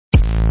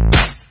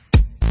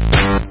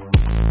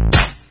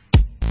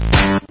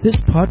This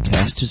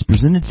podcast is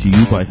presented to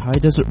you by High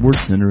Desert Word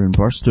Center in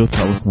Barstow,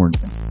 California.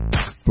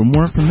 For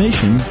more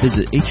information,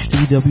 visit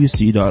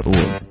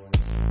hdwc.org.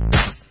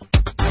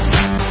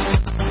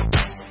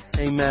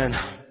 Amen.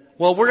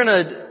 Well, we're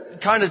going to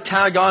kind of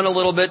tag on a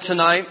little bit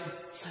tonight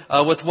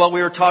with what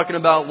we were talking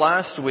about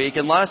last week.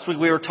 And last week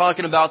we were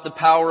talking about the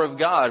power of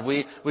God.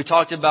 We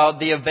talked about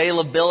the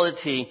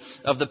availability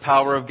of the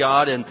power of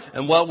God.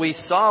 And what we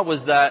saw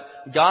was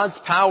that God's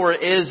power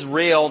is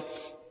real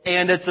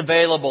and it's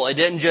available. It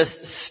didn't just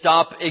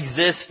stop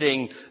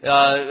existing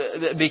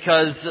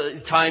because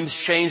times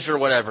changed or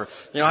whatever.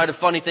 You know, I had a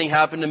funny thing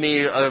happen to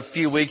me a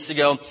few weeks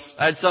ago.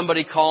 I had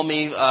somebody call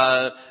me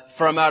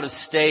from out of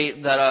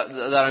state that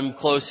I'm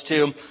close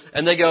to,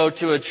 and they go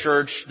to a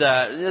church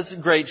that it's a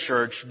great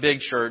church, big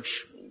church,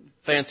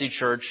 fancy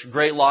church,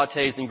 great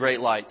lattes and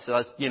great lights. So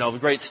that's, you know,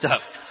 great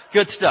stuff.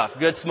 Good stuff.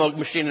 Good smoke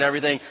machine and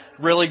everything.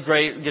 Really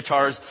great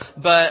guitars.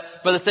 But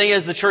the thing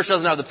is, the church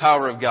doesn't have the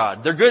power of God.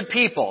 They're good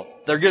people.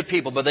 They're good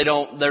people, but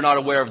they're not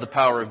aware of the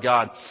power of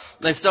God.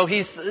 And so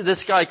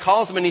this guy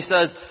calls him and he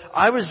says,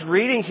 I was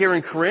reading here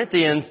in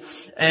Corinthians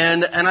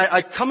and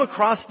I come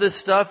across this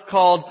stuff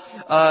called,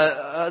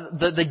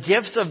 the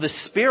gifts of the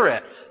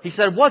Spirit. He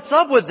said, what's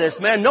up with this,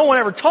 man? No one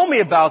ever told me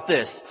about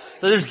this.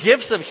 There's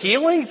gifts of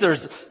healings.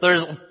 There's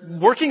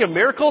working of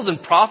miracles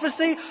and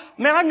prophecy.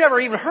 Man, I've never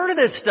even heard of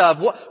this stuff.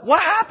 What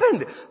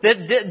happened?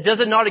 Does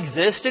it not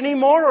exist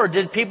anymore, or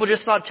did people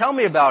just not tell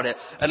me about it?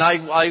 And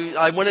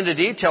I went into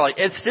detail. Like,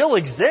 it still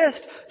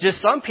exists.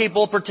 Just some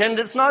people pretend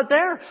it's not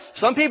there.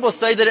 Some people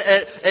say that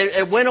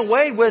it went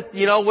away with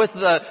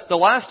the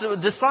last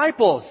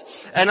disciples.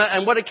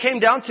 And what it came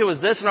down to is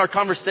this in our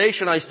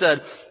conversation. I said,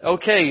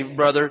 okay,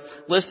 brother,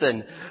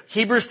 listen.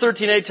 Hebrews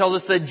 13:8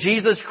 tells us that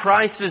Jesus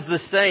Christ is the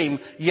same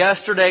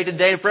yesterday,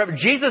 today, and forever.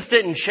 Jesus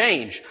didn't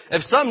change.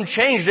 If something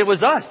changed, it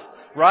was us,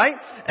 right?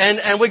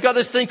 And we've got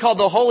this thing called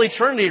the Holy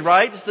Trinity,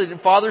 right? It's the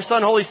Father,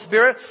 Son, Holy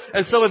Spirit.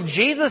 And so if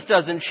Jesus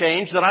doesn't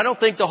change, then I don't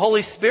think the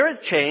Holy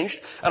Spirit changed,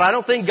 and I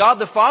don't think God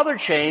the Father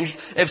changed.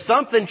 If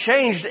something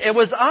changed, it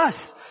was us.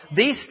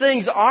 These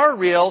things are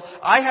real.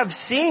 I have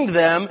seen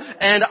them,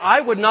 and I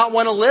would not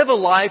want to live a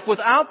life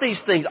without these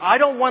things. I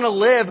don't want to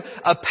live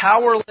a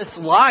powerless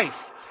life.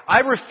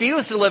 I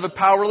refuse to live a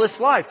powerless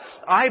life.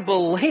 I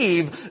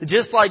believe,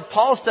 just like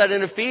Paul said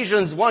in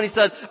Ephesians 1, he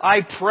said,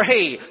 I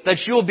pray that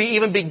you will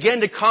even begin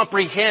to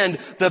comprehend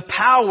the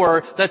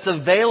power that's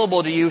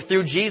available to you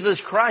through Jesus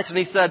Christ. And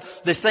he said,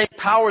 the same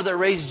power that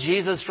raised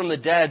Jesus from the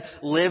dead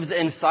lives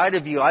inside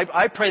of you.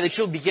 I pray that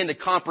you'll begin to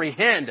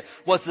comprehend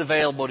what's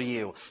available to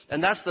you.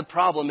 And that's the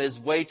problem, is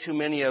way too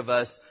many of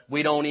us,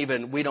 we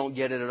don't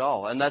get it at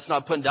all. And that's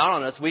not putting down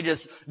on us. We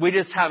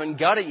just haven't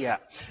got it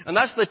yet. And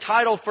that's the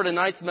title for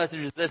tonight's message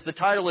is this. The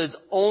title is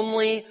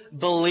Only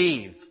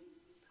Believe.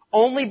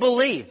 Only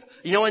believe.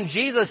 You know, and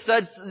Jesus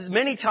said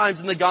many times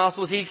in the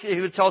Gospels, he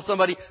would tell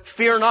somebody,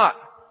 fear not,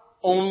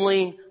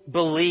 only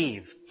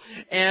believe.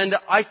 And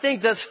I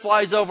think this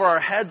flies over our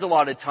heads a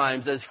lot of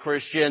times as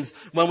Christians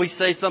when we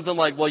say something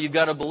like, well, you've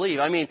got to believe.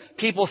 I mean,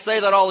 people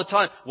say that all the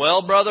time.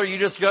 Well, brother, you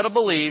just got to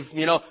believe.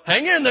 You know,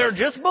 hang in there,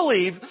 just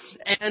believe.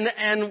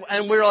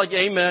 And we're like,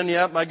 amen,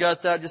 yep, I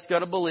got that, just got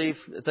to believe.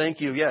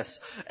 Thank you, yes.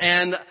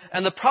 And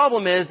the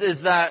problem is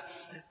that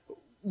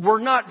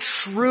we're not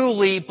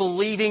truly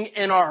believing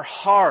in our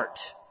heart.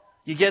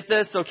 You get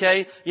this,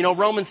 okay? You know,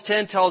 Romans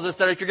 10 tells us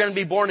that if you're going to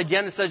be born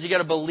again, it says you got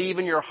to believe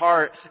in your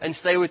heart and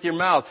say with your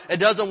mouth. It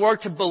doesn't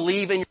work to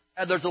believe in your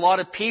head. There's a lot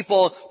of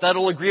people that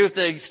will agree with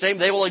the statement.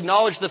 They will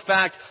acknowledge the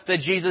fact that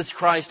Jesus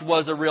Christ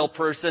was a real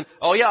person.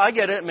 Oh yeah, I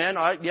get it, man.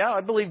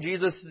 I believe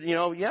Jesus,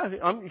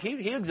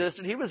 he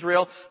existed. He was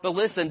real. But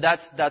listen,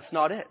 that's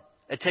not it.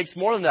 It takes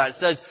more than that. It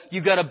says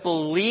you got to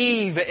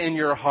believe in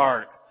your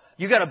heart.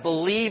 You got to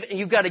believe, and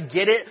you've got to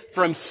get it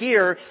from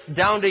here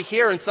down to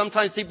here. And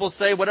sometimes people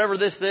say, whatever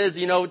this is,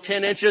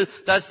 10 inches,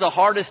 that's the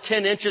hardest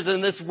 10 inches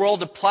in this world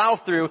to plow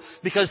through,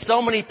 because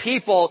so many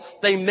people,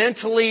 they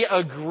mentally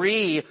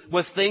agree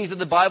with things that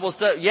the Bible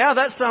says. Yeah,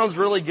 that sounds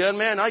really good,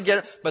 man. I get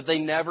it. But they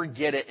never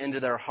get it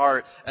into their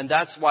heart. And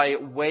that's why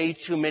way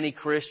too many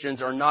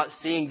Christians are not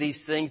seeing these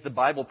things the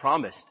Bible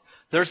promised.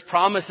 There's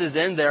promises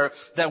in there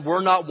that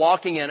we're not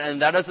walking in,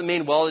 and that doesn't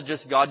mean, well,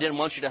 God didn't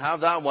want you to have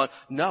that one.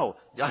 No.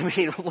 I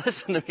mean,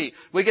 listen to me.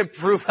 We can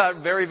prove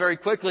that very, very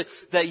quickly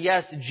that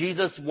yes,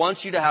 Jesus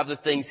wants you to have the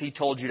things He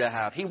told you to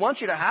have. He wants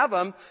you to have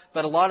them,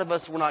 but a lot of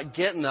us, we're not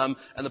getting them,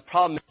 and the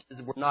problem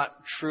is we're not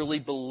truly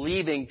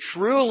believing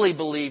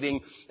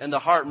in the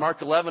heart.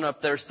 Mark 11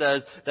 up there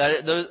says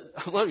that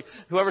look,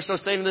 whoever shall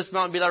say to this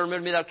mountain, be thou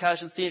removed, be thou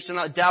cast into the sea, shall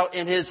not doubt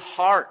in his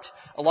heart.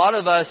 A lot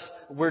of us,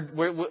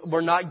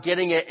 we're not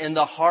getting it in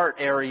the heart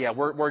area.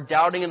 We're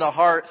doubting in the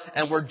heart,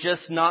 and we're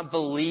just not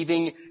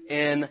believing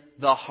in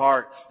the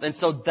heart. And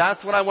so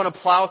that's what I want to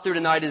plow through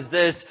tonight is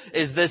this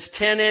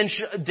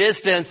 10-inch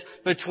distance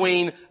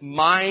between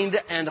mind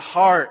and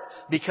heart,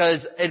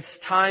 because it's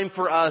time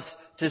for us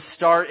to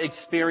start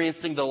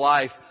experiencing the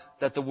life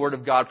that the Word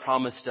of God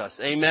promised us.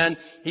 Amen.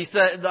 He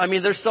said,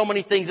 there's so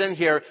many things in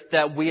here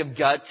that we have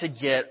got to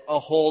get a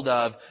hold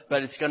of,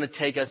 but it's going to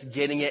take us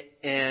getting it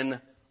in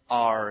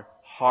our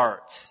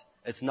heart.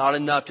 It's not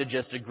enough to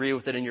just agree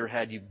with it in your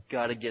head. You've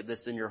got to get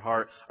this in your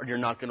heart, or you're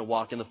not going to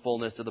walk in the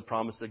fullness of the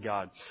promise of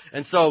God.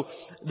 And so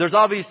there's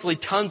obviously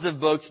tons of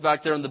books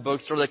back there in the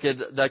bookstore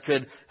that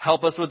could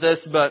help us with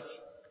this, but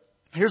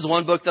here's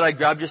one book that I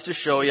grabbed just to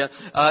show you.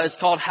 It's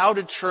called How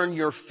to Turn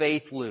Your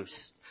Faith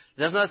Loose.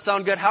 Doesn't that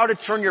sound good? How to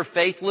turn your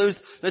faith loose.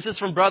 This is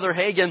from Brother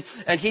Hagin,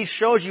 and he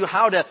shows you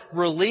how to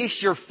release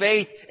your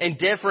faith in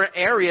different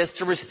areas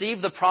to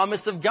receive the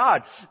promise of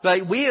God.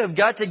 But we have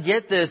got to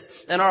get this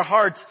in our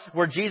hearts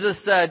where Jesus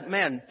said,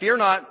 man, fear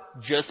not,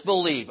 just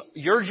believe.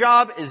 Your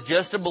job is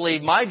just to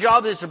believe. My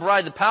job is to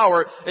provide the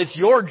power. It's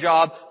your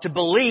job to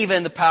believe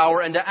in the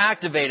power and to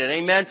activate it.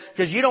 Amen?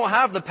 Because you don't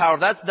have the power.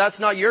 That's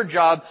not your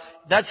job.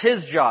 That's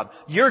His job.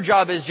 Your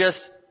job is just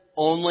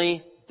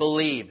only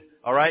believe.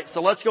 All right, so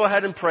let's go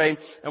ahead and pray,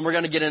 and we're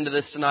going to get into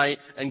this tonight,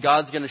 and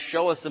God's going to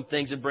show us some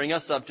things and bring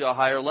us up to a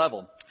higher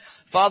level.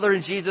 Father,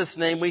 in Jesus'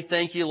 name, we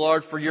thank you,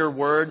 Lord, for your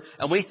word,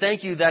 and we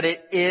thank you that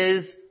it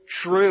is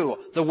true.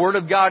 The word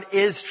of God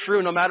is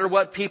true, no matter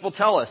what people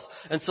tell us.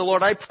 And so,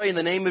 Lord, I pray in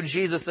the name of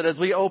Jesus that as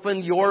we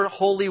open your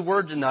holy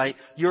word tonight,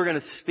 you're going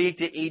to speak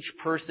to each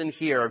person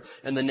here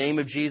in the name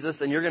of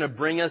Jesus, and you're going to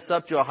bring us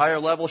up to a higher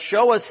level.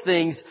 Show us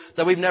things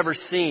that we've never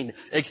seen.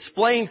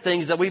 Explain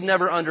things that we've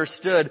never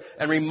understood,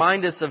 and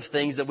remind us of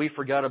things that we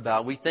forgot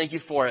about. We thank you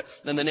for it.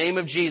 In the name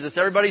of Jesus.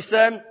 Everybody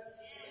said?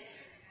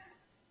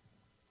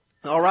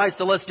 All right,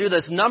 so let's do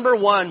this. Number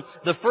one,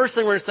 the first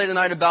thing we're going to say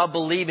tonight about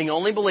believing,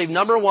 only believe.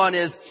 Number one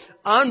is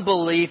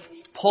unbelief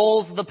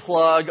pulls the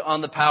plug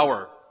on the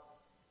power.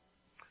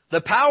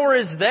 The power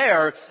is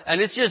there,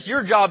 and it's just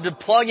your job to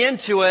plug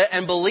into it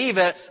and believe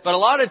it. But a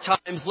lot of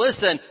times,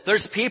 listen,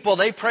 there's people,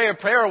 they pray a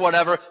prayer or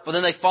whatever, but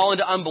then they fall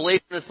into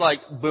unbelief, and it's like,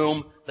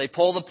 boom, they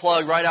pull the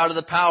plug right out of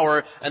the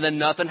power, and then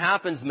nothing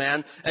happens,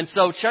 man. And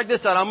so check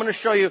this out. I'm going to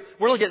show you,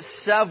 we're going to look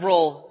at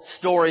several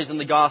stories in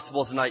the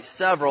Gospels tonight,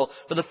 several.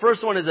 But the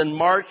first one is in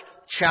Mark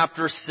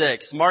chapter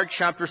 6. Mark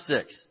chapter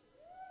 6.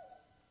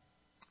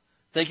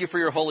 Thank you for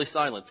your holy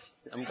silence.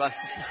 I'm glad.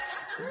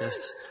 Yes.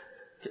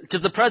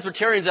 Because the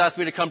Presbyterians asked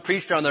me to come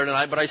preach down there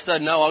tonight, but I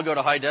said, no, I'll go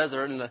to High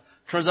Desert, and it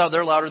turns out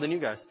they're louder than you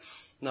guys.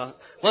 No.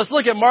 Let's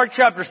look at Mark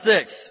chapter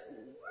 6.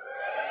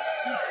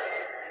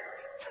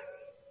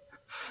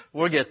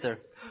 We'll get there.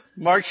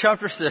 Mark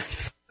chapter 6.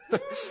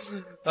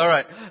 All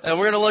right. And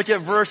we're going to look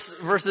at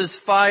verses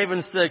 5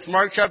 and 6.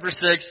 Mark chapter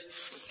 6,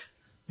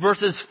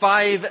 verses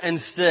 5 and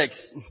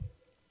 6.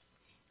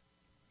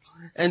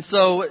 And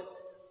so,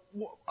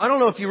 I don't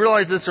know if you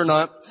realize this or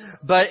not,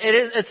 but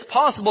it's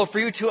possible for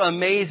you to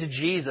amaze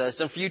Jesus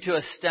and for you to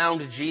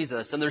astound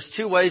Jesus. And there's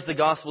two ways the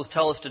Gospels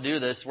tell us to do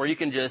this, where you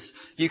can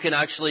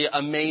actually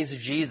amaze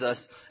Jesus.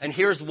 And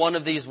here's one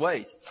of these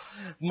ways.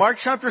 Mark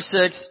chapter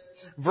 6,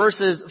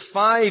 verses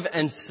 5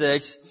 and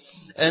 6.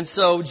 And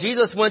so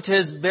Jesus went to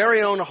his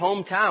very own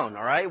hometown,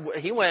 all right?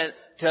 He went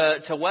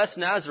to West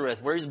Nazareth,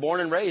 where he's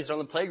born and raised, on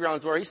the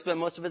playgrounds where he spent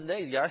most of his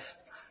days, guys.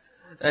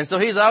 And so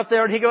he's out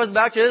there and he goes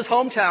back to his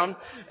hometown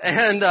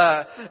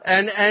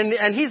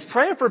and he's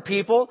praying for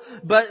people,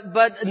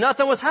 but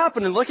nothing was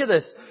happening. Look at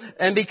this.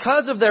 And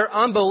because of their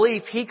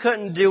unbelief, he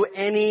couldn't do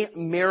any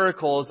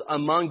miracles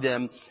among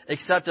them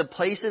except to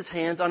place his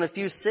hands on a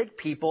few sick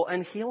people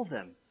and heal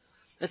them.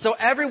 And so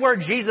everywhere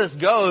Jesus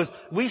goes,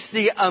 we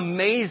see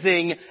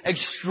amazing,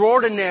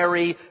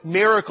 extraordinary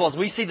miracles.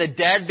 We see the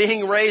dead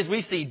being raised.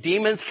 We see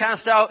demons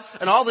cast out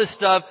and all this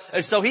stuff.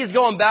 And so he's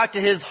going back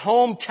to his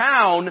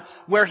hometown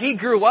where he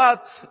grew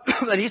up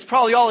and he's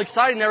probably all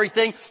excited and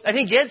everything. And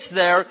he gets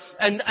there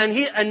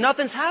and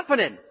nothing's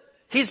happening.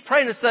 He's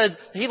praying. It says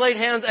he laid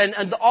hands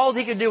and all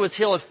he could do was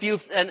heal a few.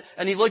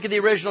 And you look at the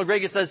original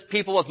Greek, it says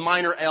people with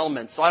minor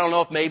ailments. So I don't know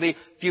if maybe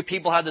a few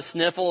people had the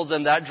sniffles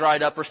and that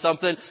dried up or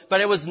something.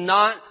 But it was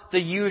not the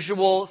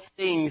usual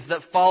things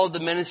that followed the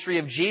ministry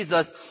of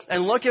Jesus.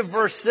 And look at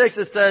verse 6.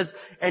 It says,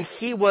 and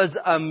he was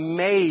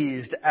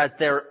amazed at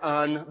their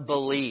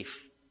unbelief.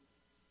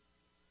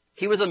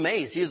 He was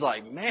amazed. He was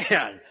like,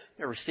 man,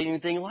 never seen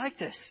anything like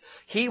this.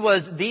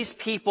 These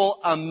people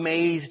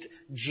amazed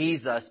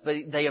Jesus, but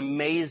they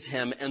amazed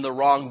him in the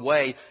wrong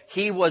way.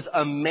 He was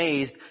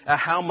amazed at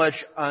how much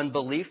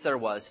unbelief there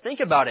was. Think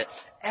about it.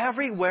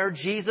 Everywhere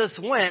Jesus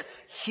went,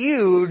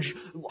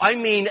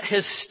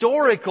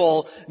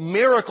 historical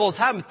miracles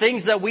happened.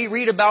 Things that we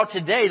read about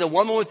today. The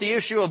woman with the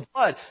issue of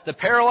blood. The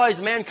paralyzed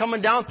man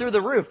coming down through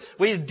the roof.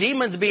 We have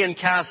demons being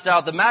cast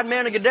out. The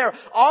madman of Gadara.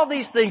 All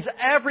these things,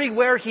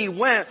 everywhere he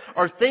went,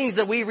 are things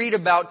that we read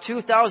about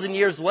 2,000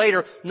 years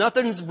later.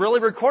 Nothing's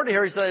really recorded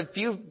here. He said a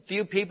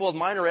few people with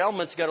minor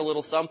ailments got a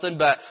little something,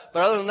 but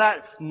other than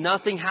that,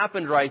 nothing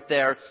happened right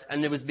there,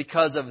 and it was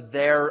because of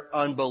their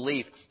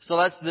unbelief. So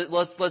let's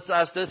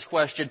ask this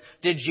question.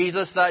 Did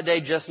Jesus that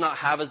day just not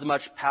have as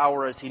much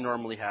power as he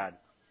normally had?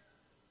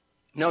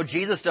 No,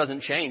 Jesus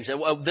doesn't change.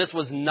 This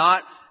was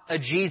not a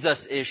Jesus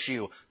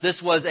issue.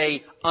 This was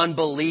a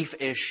unbelief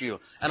issue.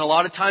 And a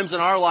lot of times in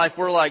our life,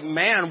 we're like,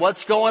 man,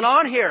 what's going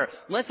on here?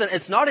 Listen,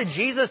 it's not a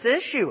Jesus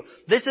issue.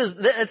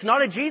 It's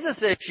not a Jesus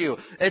issue.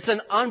 It's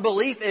an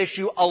unbelief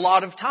issue a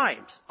lot of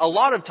times. A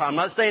lot of times. I'm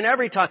not saying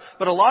every time,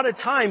 but a lot of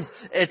times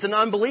it's an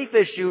unbelief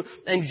issue.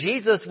 And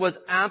Jesus was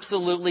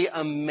absolutely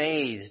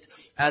amazed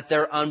at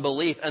their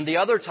unbelief. And the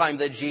other time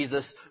that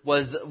Jesus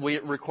was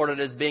recorded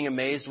as being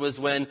amazed was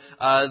when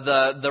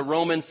the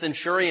Roman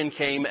centurion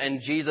came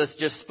and Jesus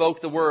just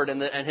spoke the word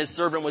and his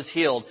servant was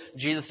healed.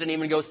 Jesus didn't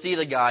even go see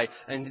the guy.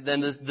 And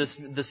then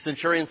the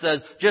centurion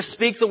says, just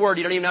speak the word.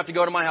 You don't even have to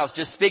go to my house.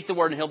 Just speak the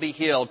word and he'll be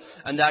healed.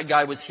 And that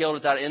guy was healed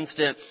at that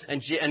instant.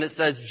 And it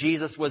says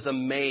Jesus was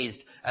amazed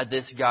at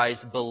this guy's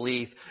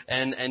belief.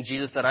 And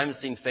Jesus said, I haven't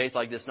seen faith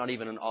like this, not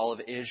even in all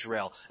of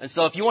Israel. And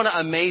so if you want to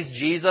amaze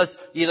Jesus,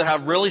 either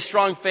have really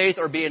strong faith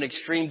or be an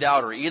extreme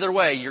doubter. Either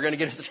way, you're going to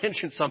get his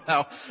attention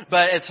somehow,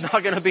 but it's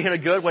not going to be in a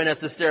good way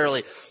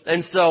necessarily.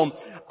 And so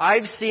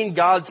I've seen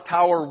God's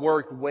power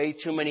work way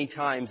too many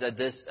times at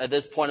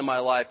this point in my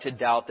life to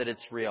doubt that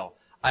it's real.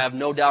 I have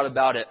no doubt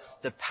about it.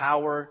 The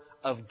power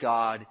of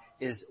God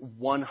is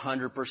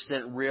 100%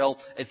 real.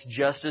 It's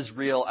just as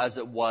real as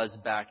it was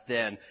back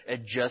then.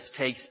 It just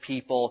takes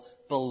people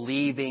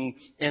believing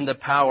in the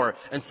power.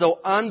 And so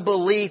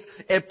unbelief,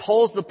 it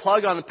pulls the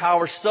plug on the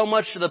power so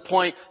much to the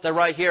point that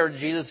right here,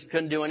 Jesus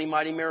couldn't do any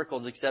mighty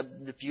miracles except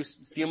a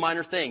few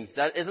minor things.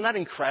 Isn't that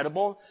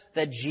incredible?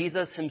 That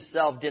Jesus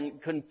himself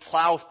couldn't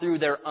plow through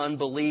their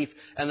unbelief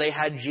and they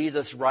had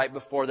Jesus right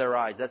before their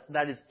eyes.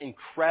 That is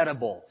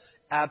incredible.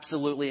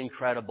 Absolutely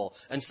incredible.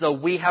 And so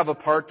we have a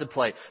part to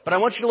play. But I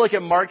want you to look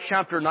at Mark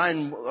chapter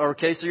 9.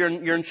 Okay, so you're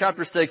in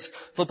chapter 6.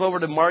 Flip over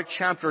to Mark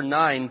chapter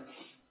 9.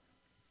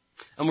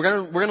 And we're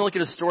gonna look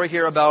at a story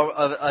here about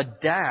a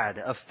dad,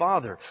 a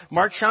father.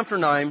 Mark chapter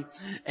 9,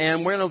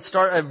 and we're gonna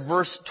start at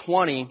verse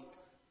 20.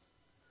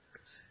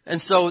 And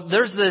so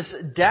there's this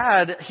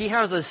dad, he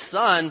has a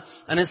son,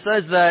 and it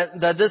says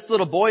that this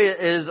little boy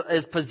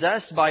is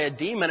possessed by a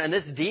demon, and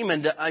this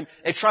demon,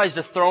 it tries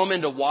to throw him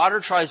into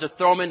water, tries to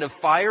throw him into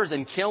fires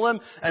and kill him,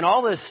 and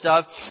all this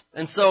stuff.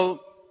 And so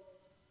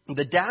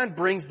the dad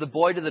brings the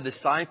boy to the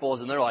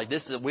disciples, and they're like,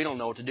 we don't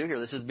know what to do here.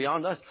 This is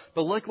beyond us.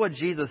 But look what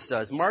Jesus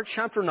does. Mark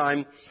chapter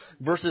 9,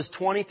 verses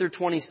 20 through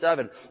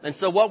 27. And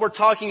so what we're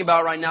talking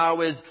about right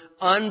now is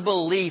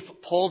unbelief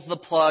pulls the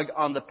plug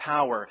on the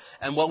power.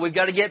 And what we've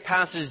got to get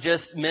past is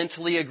just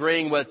mentally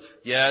agreeing with,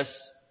 yes,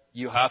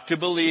 you have to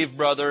believe,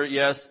 brother.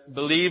 Yes,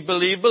 believe,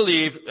 believe,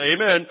 believe.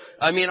 Amen.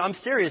 I mean, I'm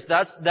serious.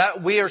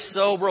 That we are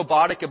so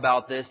robotic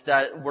about this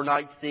that we're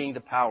not seeing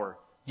the power.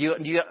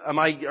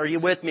 Are you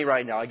with me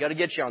right now? I got to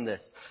get you on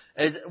this.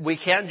 We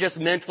can't just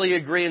mentally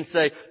agree and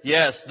say,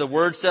 yes, the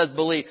word says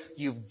believe.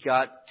 You've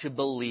got to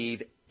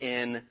believe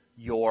in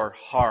your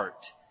heart.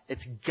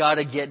 It's got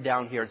to get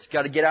down here. It's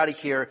got to get out of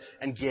here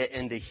and get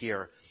into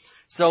here.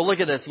 So look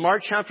at this.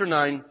 Mark chapter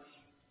 9,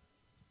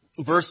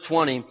 verse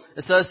 20.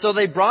 It says, so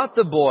they brought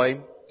the boy,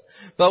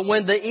 but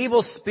when the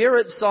evil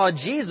spirit saw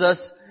Jesus,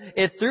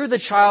 it threw the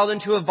child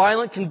into a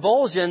violent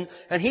convulsion,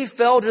 and he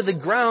fell to the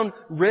ground,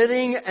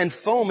 writhing and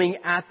foaming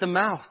at the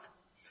mouth.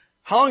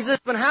 How long has this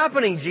been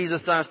happening?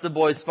 Jesus asked the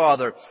boy's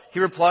father.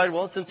 He replied,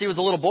 well, since he was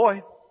a little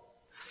boy.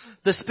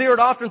 The spirit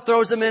often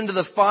throws him into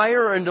the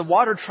fire or into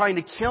water trying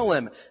to kill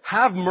him.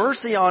 Have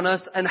mercy on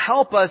us and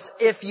help us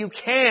if you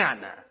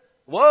can.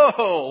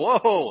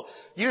 Whoa.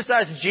 You just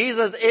asked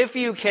Jesus if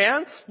you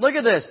can? Look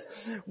at this.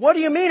 What do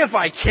you mean if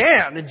I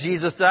can?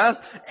 Jesus asked.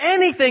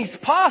 Anything's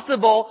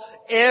possible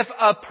if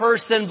a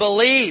person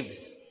believes.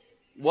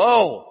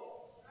 Whoa.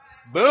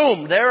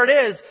 Boom. There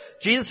it is.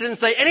 Jesus didn't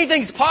say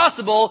anything's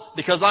possible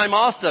because I'm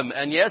awesome.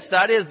 And yes,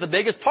 that is the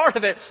biggest part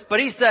of it. But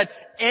he said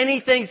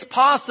anything's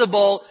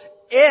possible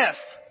if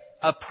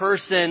a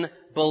person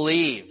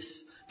believes.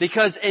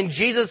 Because in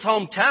Jesus'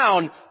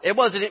 hometown,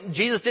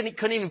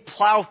 couldn't even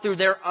plow through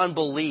their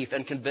unbelief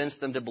and convince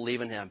them to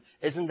believe in him.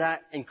 Isn't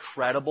that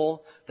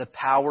incredible? The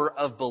power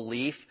of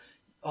belief.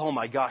 Oh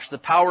my gosh, the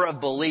power of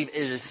belief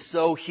is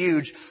so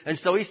huge. And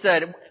so he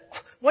said,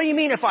 what do you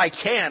mean if I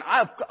can?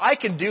 I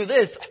can do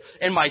this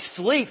in my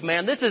sleep,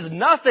 man. This is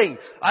nothing.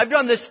 I've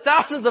done this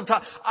thousands of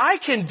times. I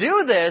can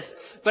do this,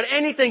 but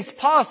anything's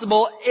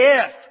possible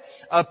if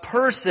a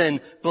person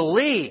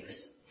believes.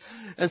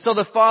 And so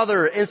the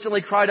father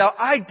instantly cried out,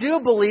 I do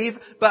believe,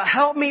 but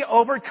help me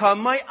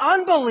overcome my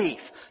unbelief.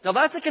 Now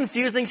that's a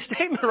confusing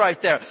statement right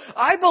there.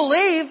 I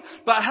believe,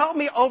 but help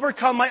me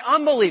overcome my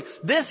unbelief.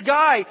 This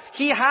guy,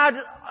 he had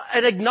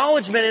an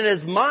acknowledgement in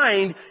his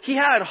mind. He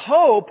had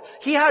hope.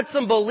 He had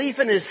some belief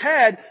in his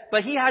head,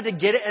 but he had to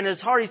get it in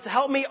his heart. He said,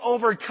 help me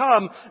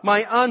overcome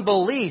my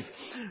unbelief.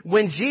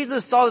 When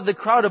Jesus saw that the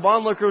crowd of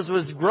onlookers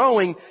was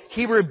growing,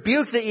 he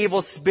rebuked the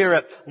evil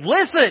spirit.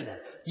 Listen!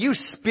 You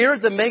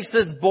spirit that makes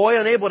this boy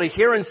unable to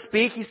hear and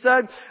speak, he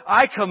said,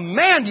 I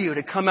command you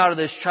to come out of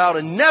this child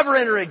and never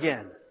enter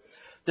again.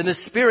 Then the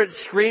spirit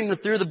screamed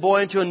and threw the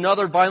boy into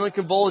another violent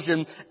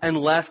convulsion and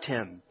left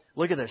him.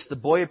 Look at this. The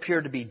boy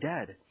appeared to be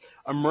dead.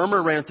 A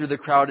murmur ran through the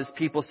crowd as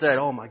people said,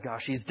 "Oh my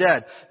gosh, he's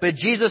dead." But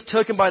Jesus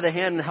took him by the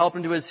hand and helped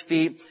him to his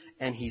feet,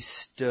 and he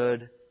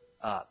stood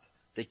up.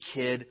 The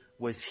kid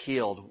was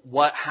healed.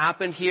 What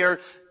happened here?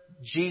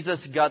 Jesus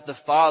got the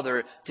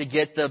father to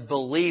get the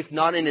belief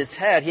not in his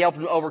head. He helped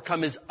him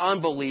overcome his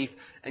unbelief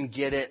and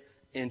get it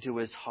into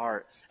his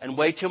heart. And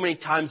way too many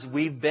times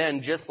we've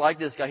been just like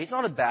this guy. He's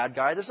not a bad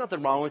guy. There's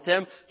nothing wrong with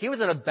him. He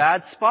was in a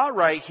bad spot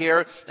right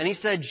here. And he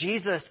said,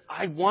 "Jesus,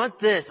 I want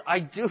this.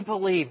 I do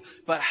believe,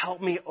 but help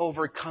me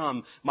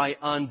overcome my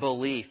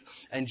unbelief."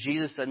 And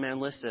Jesus said, "Man,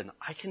 listen,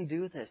 I can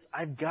do this.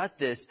 I've got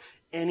this.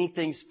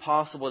 Anything's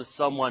possible to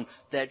someone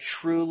that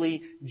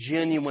truly,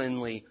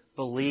 genuinely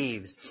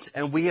believes."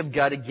 And we have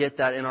got to get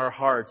that in our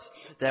hearts,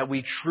 that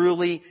we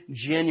truly,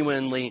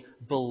 genuinely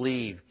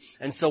believe.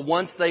 And so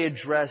once they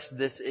addressed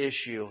this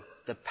issue,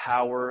 the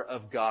power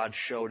of God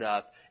showed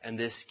up, and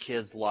this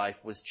kid's life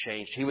was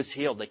changed. He was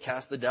healed. They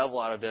cast the devil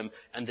out of him,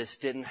 and this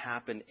didn't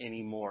happen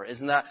anymore.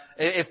 Isn't that,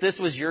 if this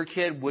was your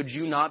kid, would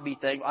you not be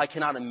thankful? I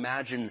cannot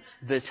imagine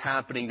this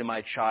happening to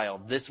my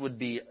child. This would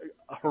be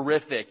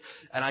horrific.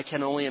 And I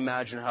can only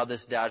imagine how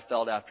this dad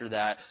felt after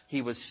that.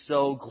 He was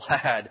so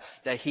glad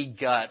that he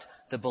got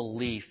the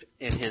belief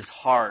in his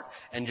heart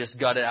and just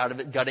got it out of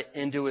it, got it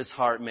into his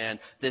heart, man.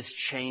 This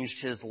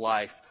changed his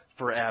life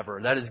forever.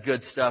 That is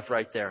good stuff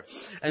right there.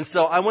 And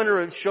so I want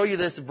to show you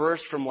this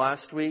verse from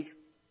last week,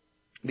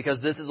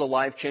 because this is a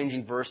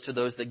life-changing verse to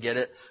those that get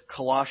it.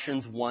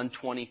 Colossians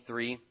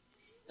 1:23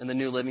 in the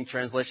New Living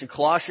Translation.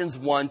 Colossians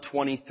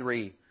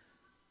 1:23.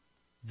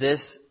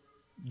 This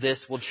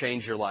will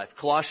change your life.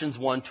 Colossians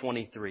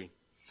 1:23.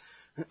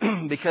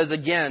 Because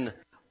again,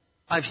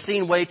 I've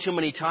seen way too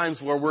many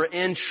times where we're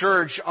in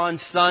church on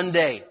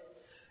Sunday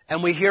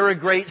and we hear a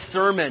great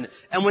sermon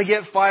and we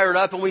get fired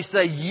up and we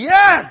say,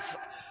 "Yes!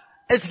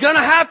 It's gonna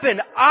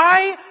happen.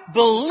 I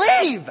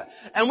believe."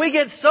 And we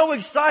get so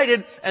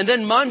excited, and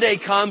then Monday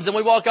comes and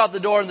we walk out the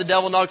door and the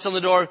devil knocks on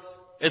the door.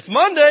 "It's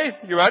Monday.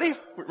 You ready?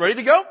 Ready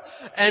to go?"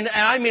 And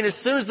I mean, as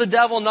soon as the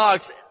devil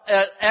knocks,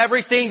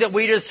 everything that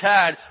we just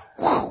had,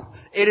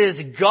 it is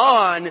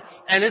gone,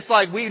 and it's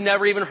like we've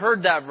never even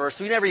heard that verse.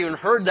 We never even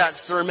heard that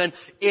sermon.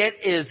 It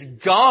is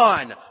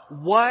gone.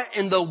 What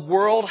in the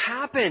world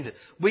happened?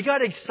 We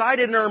got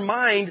excited in our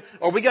mind,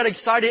 or we got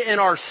excited in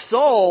our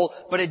soul,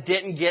 but it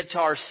didn't get to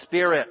our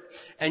spirit.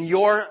 And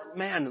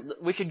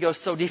we could go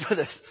so deep with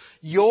this.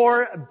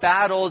 Your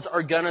battles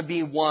are gonna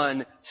be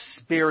won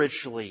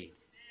spiritually.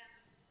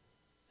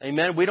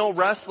 Amen. We don't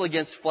wrestle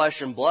against flesh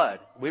and blood.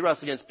 We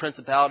wrestle against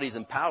principalities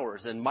and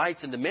powers and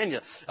mights and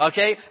dominion.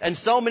 Okay? And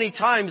so many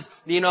times,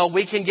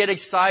 we can get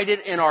excited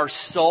in our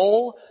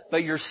soul,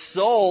 but your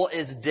soul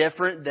is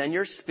different than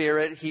your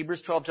spirit.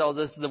 Hebrews 12 tells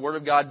us the Word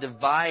of God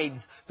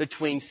divides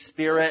between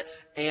spirit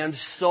and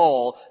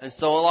soul. And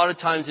so a lot of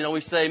times,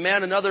 we say,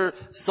 "Man, another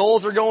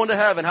souls are going to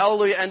heaven.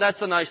 Hallelujah." And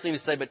that's a nice thing to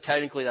say, but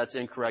technically that's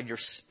incorrect. Your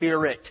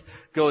spirit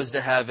goes to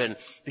heaven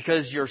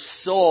because your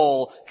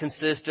soul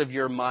consists of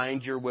your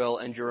mind, your will,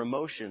 and your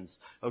emotions.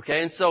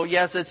 Okay? And so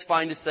yes, it's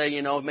fine to say,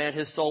 "Man,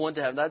 his soul went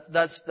to heaven."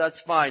 That's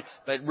fine.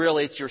 But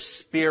really it's your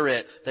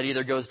spirit that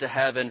either goes to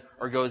heaven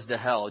or goes to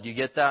hell. Do you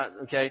get that?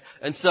 Okay?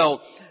 And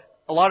so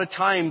a lot of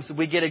times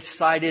we get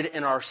excited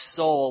in our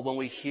soul when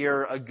we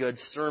hear a good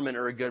sermon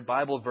or a good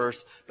Bible verse,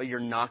 but you're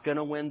not going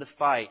to win the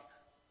fight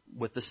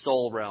with the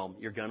soul realm.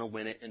 You're going to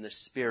win it in the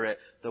spirit.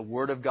 The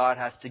Word of God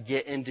has to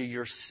get into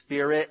your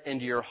spirit,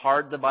 into your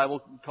heart. The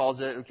Bible calls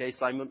it, okay,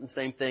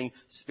 same thing,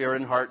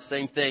 spirit and heart,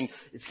 same thing.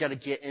 It's got to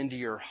get into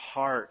your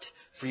heart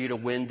for you to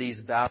win these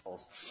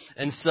battles.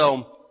 And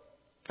so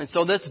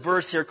this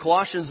verse here,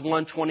 Colossians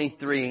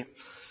 1:23,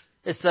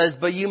 it says,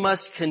 "But you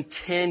must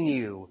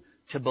continue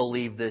to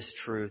believe this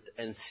truth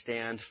and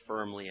stand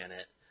firmly in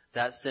it."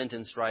 That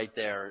sentence right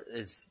there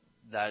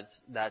that's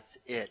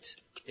it.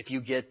 If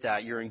you get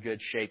that, you're in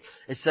good shape.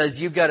 It says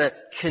you've got to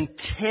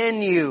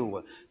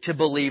continue to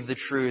believe the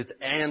truth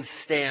and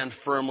stand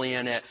firmly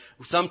in it.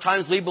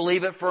 Sometimes we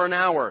believe it for an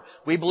hour.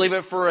 We believe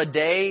it for a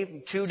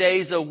day, 2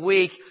 days, a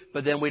week,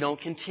 but then we don't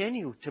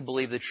continue to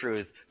believe the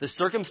truth. The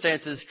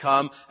circumstances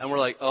come and we're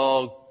like,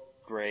 "Oh,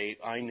 great,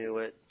 I knew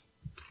it.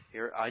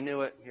 I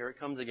knew it. Here it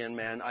comes again,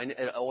 man.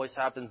 It always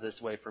happens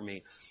this way for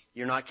me."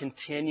 You're not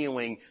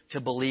continuing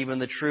to believe in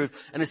the truth.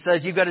 And it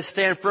says you've got to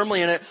stand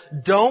firmly in it.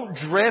 Don't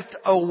drift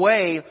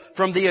away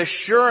from the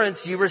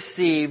assurance you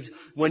received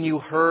when you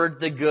heard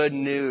the good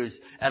news.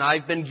 And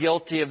I've been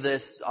guilty of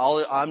this.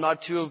 I'm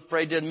not too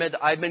afraid to admit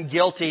that I've been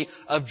guilty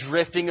of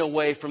drifting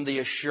away from the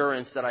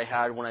assurance that I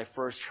had when I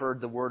first heard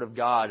the Word of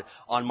God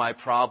on my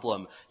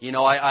problem.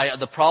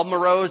 The problem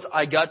arose.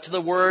 I got to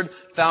the Word,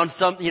 found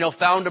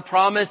a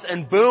promise,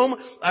 and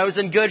boom, I was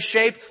in good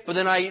shape. But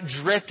then I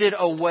drifted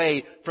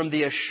away from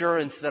the assurance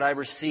that I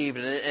received.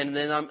 And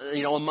then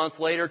a month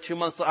later, 2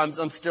 months,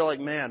 I'm still like,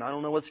 "Man, I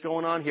don't know what's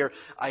going on here."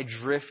 I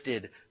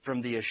drifted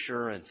from the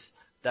assurance.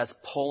 That's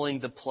pulling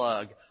the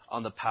plug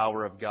on the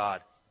power of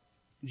God.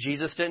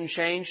 Jesus didn't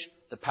change.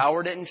 The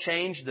power didn't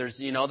change. There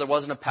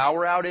wasn't a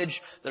power outage.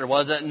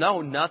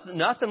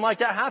 Nothing like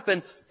that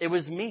happened. It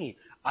was me.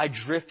 I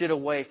drifted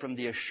away from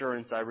the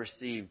assurance I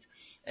received.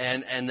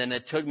 And then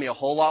it took me a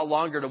whole lot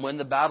longer to win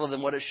the battle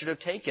than what it should have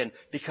taken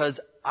because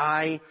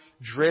I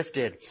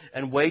drifted.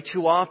 And way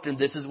too often,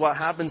 this is what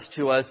happens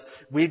to us.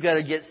 We've got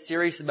to get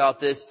serious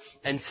about this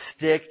and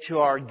stick to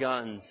our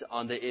guns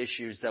on the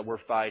issues that we're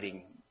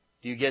fighting.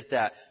 Do you get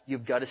that?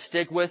 You've got to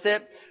stick with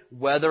it.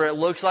 Whether it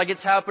looks like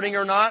it's happening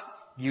or not,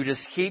 you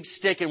just keep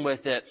sticking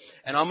with it.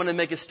 And I'm going to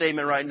make a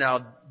statement right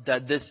now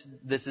that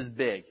this is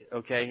big,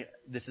 okay?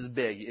 This is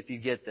big. If you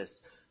get this,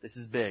 this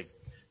is big.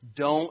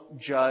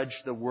 Don't judge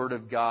the Word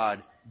of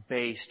God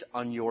based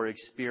on your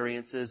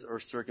experiences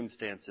or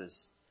circumstances.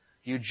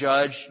 You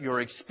judge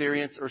your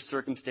experience or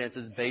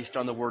circumstances based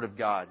on the Word of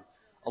God.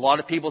 A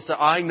lot of people say,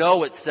 I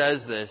know it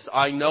says this.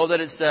 I know that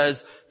it says,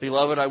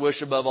 Beloved, I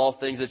wish above all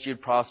things that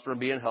you'd prosper and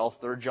be in health,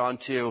 3 John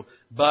 2.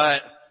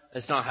 But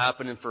it's not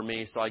happening for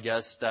me, so I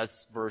guess that's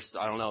verse,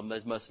 I don't know,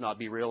 it must not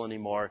be real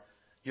anymore.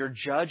 You're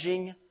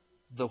judging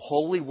the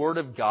holy Word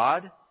of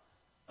God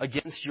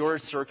against your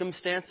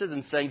circumstances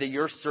and saying that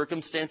your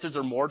circumstances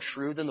are more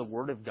true than the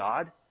Word of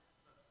God?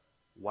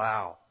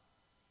 Wow.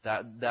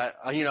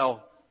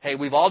 Hey,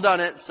 we've all done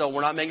it, so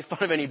we're not making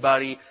fun of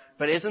anybody,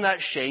 but isn't that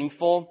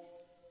shameful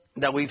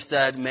that we've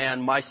said,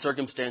 man, my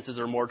circumstances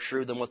are more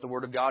true than what the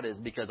Word of God is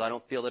because I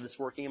don't feel that it's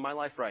working in my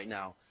life right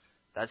now?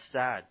 That's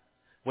sad.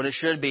 When it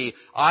should be,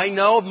 I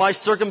know my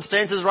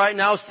circumstances right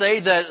now say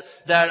that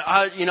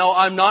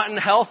I'm not in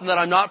health and that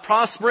I'm not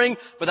prospering,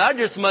 but that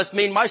just must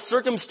mean my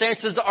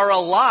circumstances are a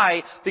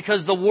lie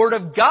because the Word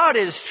of God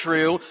is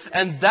true,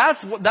 and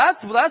that's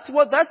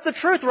the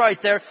truth right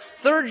there.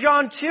 3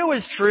 John 2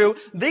 is true.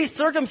 These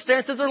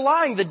circumstances are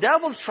lying. The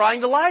devil's trying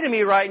to lie to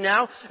me right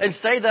now and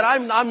say that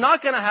I'm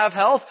not going to have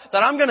health, that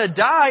I'm going to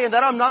die, and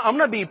that I'm going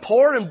to be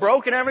poor and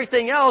broke and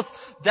everything else.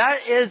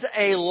 That is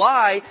a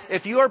lie.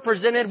 If you are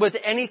presented with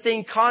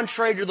anything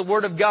contrary to the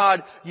Word of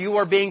God, you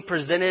are being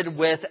presented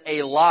with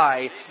a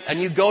lie.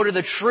 And you go to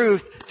the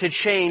truth to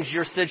change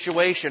your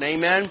situation.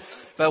 Amen?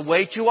 But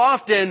way too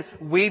often,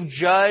 we've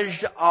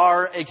judged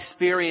our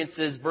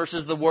experiences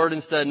versus the Word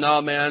and said,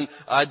 no, man,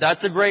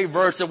 that's a great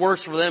verse. It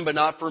works for them, but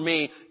not for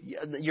me.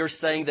 You're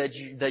saying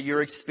that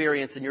your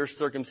experience and your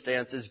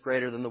circumstance is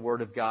greater than the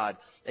Word of God.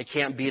 It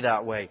can't be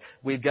that way.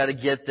 We've got to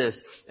get this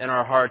in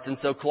our hearts. And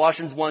so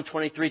Colossians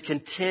 1:23,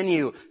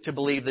 continue to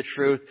believe the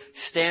truth.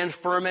 Stand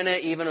firm in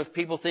it, even if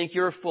people think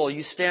you're a fool.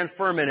 You stand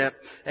firm in it,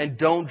 and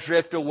don't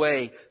drift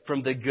away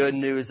from the good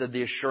news of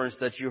the assurance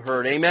that you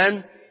heard.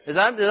 Amen? Does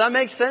that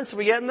make sense? Are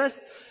we getting this?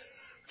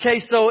 Okay,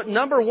 so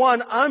number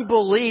one,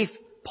 unbelief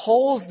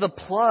pulls the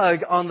plug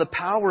on the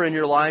power in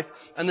your life.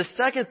 And the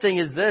second thing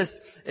is this,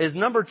 is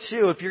number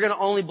two, if you're going to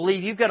only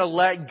believe, you've got to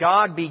let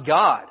God be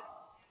God.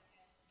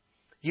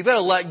 You've got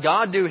to let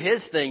God do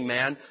His thing,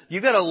 man.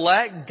 You've got to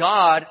let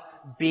God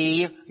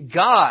be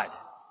God.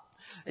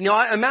 And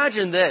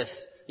imagine this.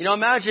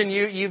 Imagine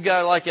you've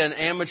got like an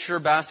amateur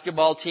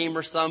basketball team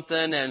or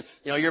something, and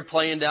you're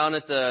playing down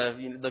at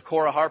the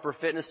Cora Harper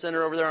Fitness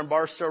Center over there on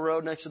Barstow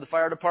Road next to the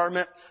fire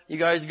department. You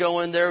guys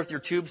go in there with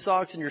your tube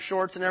socks and your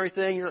shorts and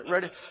everything. You're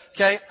ready,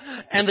 okay?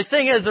 And the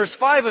thing is, there's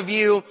 5 of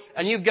you,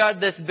 and you've got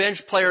this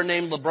bench player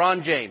named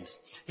LeBron James.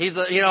 He's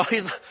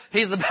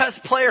the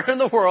best player in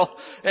the world.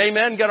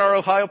 Amen. Got our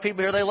Ohio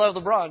people here. They love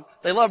LeBron.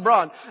 They love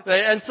Bron.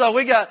 And so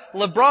we got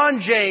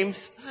LeBron James.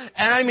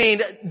 And I mean,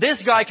 this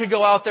guy could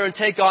go out there and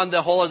take on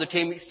the whole other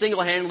team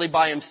single-handedly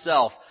by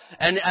himself.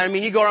 And I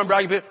mean, you go around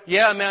bragging,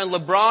 yeah, man,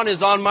 LeBron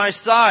is on my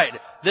side.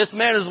 This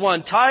man has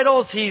won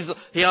titles. He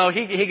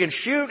can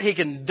shoot, he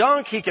can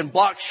dunk, he can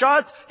block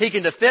shots, he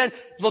can defend.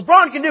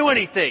 LeBron can do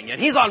anything,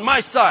 and he's on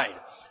my side.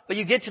 But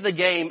you get to the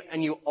game,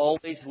 and you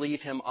always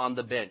leave him on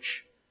the bench.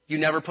 You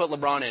never put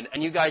LeBron in.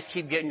 And you guys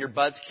keep getting your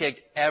butts kicked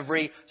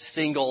every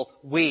single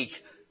week.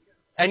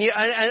 And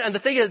the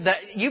thing is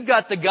that you've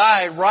got the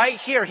guy right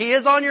here. He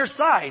is on your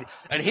side.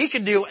 And he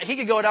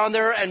could go down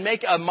there and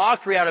make a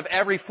mockery out of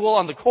every fool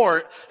on the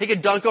court. He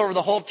could dunk over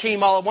the whole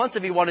team all at once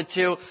if he wanted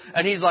to.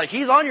 And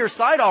he's on your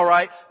side all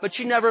right, but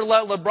you never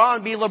let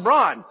LeBron be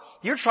LeBron.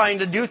 You're trying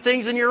to do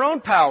things in your own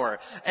power.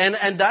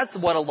 And that's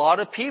what a lot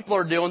of people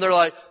are doing. They're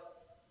like,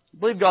 I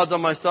believe God's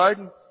on my side.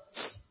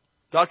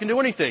 God can do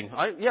anything.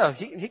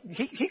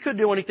 He could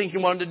do anything He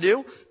wanted to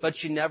do,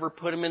 but you never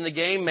put Him in the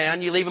game,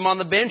 man. You leave Him on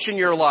the bench in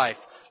your life.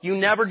 You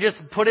never just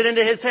put it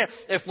into His hand.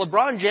 If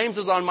LeBron James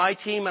was on my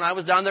team and I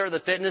was down there at the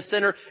fitness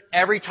center,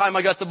 every time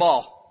I got the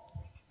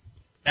ball,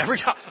 every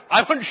time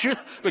I wouldn't shoot,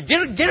 but get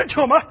it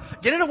to him.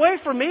 Get it away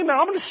from me, man.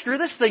 I'm going to screw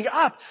this thing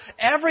up.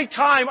 Every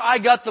time I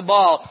got the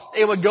ball,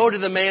 it would go to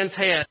the man's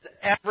hands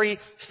every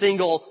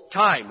single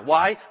time.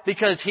 Why?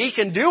 Because he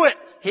can do it.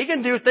 He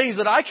can do things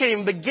that I can't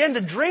even begin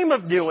to dream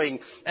of doing.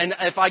 And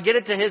if I get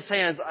it to his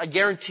hands, I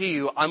guarantee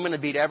you, I'm going to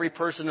beat every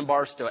person in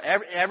Barstow.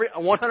 Every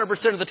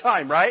 100% of the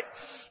time, right?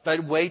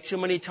 But way too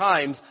many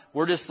times,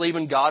 we're just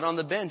leaving God on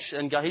the bench.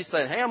 And God, He's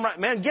saying, hey,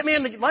 man, get me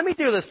in let me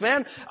do this,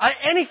 man.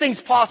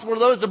 Anything's possible to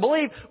those that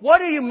believe. What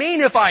do you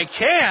mean if I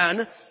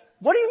can?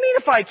 What do you mean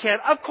if I can?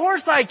 Of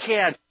course I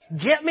can.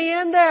 Get me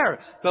in there.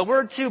 But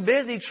we're too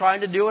busy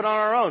trying to do it on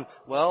our own.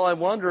 Well, I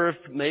wonder if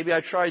maybe I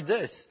tried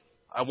this.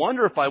 I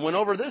wonder if I went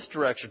over this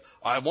direction.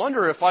 I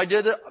wonder if I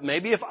did it.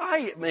 Maybe if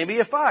I,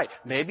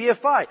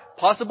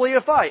 possibly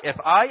if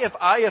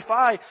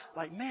I.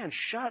 Like, man,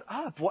 shut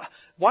up.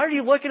 Why are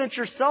you looking at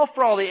yourself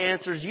for all the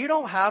answers? You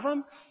don't have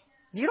them.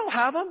 You don't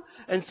have them.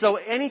 And so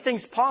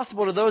anything's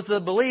possible to those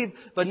that believe.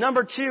 But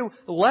number 2,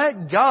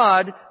 let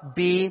God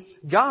be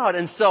God.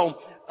 And so,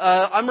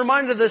 I'm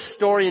reminded of this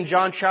story in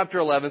John chapter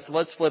 11. So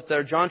let's flip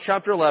there. John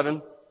chapter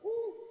 11.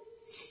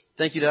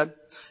 Thank you, Dad.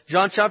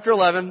 John chapter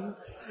 11.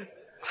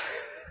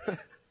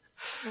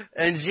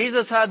 And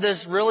Jesus had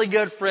this really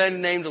good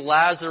friend named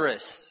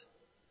Lazarus.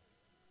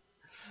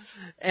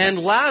 And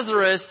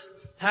Lazarus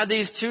had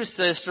these 2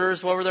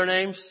 sisters. What were their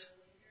names?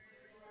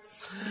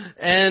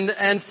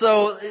 And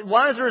so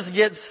Lazarus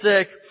gets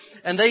sick,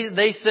 and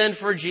they send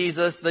for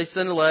Jesus. They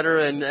send a letter,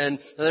 and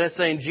they're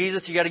saying,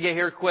 Jesus, you got to get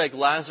here quick.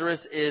 Lazarus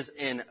is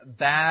in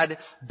bad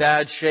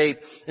shape.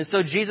 And so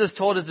Jesus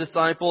told his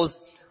disciples,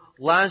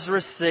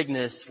 Lazarus'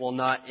 sickness will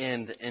not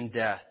end in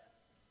death.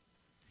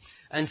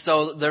 And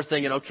so they're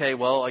thinking, okay,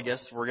 well, I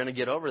guess we're going to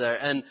get over there.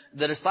 And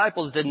the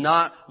disciples did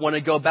not want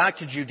to go back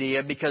to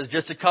Judea because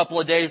just a couple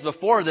of days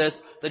before this,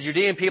 the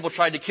Judean people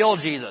tried to kill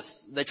Jesus.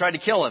 They tried to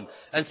kill him.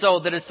 And so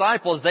the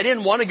disciples, they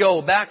didn't want to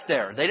go back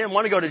there. They didn't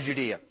want to go to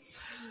Judea.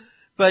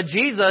 But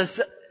Jesus,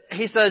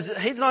 he says,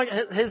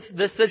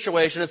 this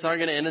situation is not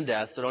going to end in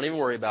death, so don't even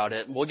worry about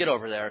it. We'll get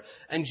over there.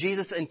 And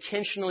Jesus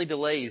intentionally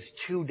delays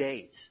 2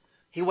 days.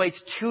 He waits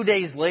 2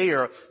 days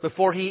later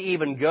before he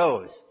even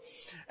goes.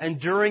 And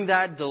during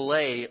that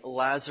delay,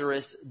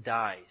 Lazarus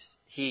dies.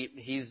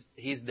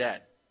 He's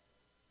dead.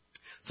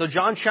 So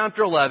John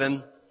chapter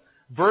 11,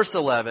 verse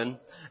 11,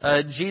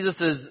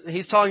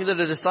 he's talking to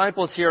the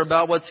disciples here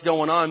about what's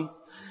going on.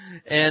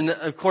 And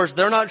of course,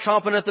 they're not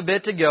chomping at the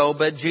bit to go,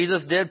 but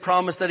Jesus did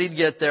promise that he'd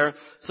get there.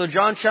 So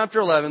John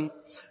chapter 11,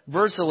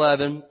 verse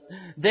 11,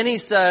 then he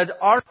said,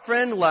 our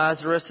friend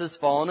Lazarus has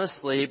fallen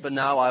asleep, but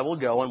now I will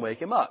go and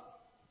wake him up.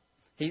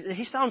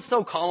 He sounds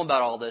so calm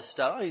about all this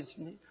stuff.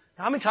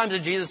 How many times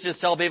did Jesus just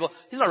tell people,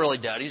 he's not really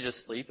dead, he's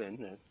just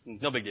sleeping.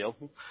 No big deal.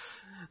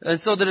 And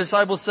so the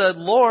disciples said,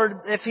 Lord,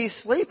 if he's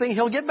sleeping,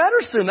 he'll get better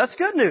soon. That's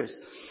good news.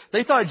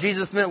 They thought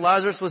Jesus meant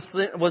Lazarus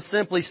was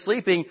simply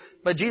sleeping,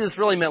 but Jesus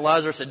really meant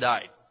Lazarus had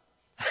died.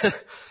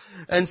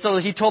 And so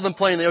he told them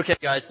plainly, okay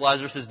guys,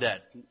 Lazarus is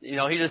dead.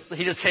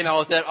 He just came out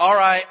with that. All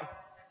right,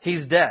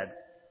 he's dead.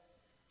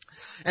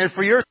 And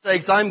for your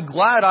sakes, I'm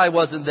glad I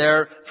wasn't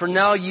there, for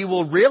now you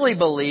will really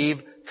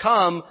believe.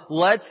 Come,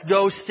 let's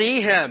go see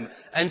him.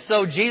 And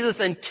so Jesus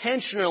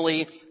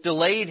intentionally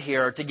delayed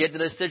here to get to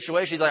this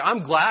situation. He's like,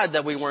 I'm glad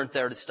that we weren't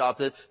there to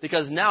stop it,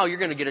 because now you're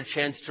going to get a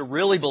chance to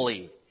really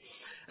believe.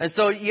 And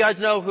so you guys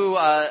know who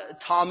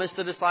Thomas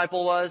the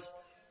disciple was?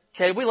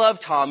 Okay, we love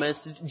Thomas.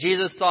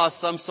 Jesus saw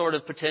some sort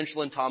of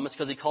potential in Thomas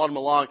because he called him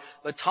along.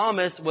 But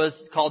Thomas was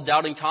called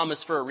Doubting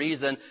Thomas for a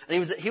reason.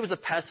 And he was a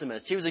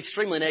pessimist. He was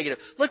extremely negative.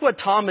 Look what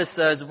Thomas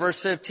says, verse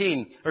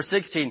 15 or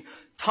 16.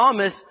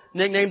 Thomas,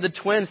 nicknamed the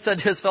twin, said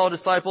to his fellow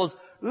disciples,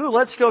 ooh,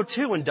 let's go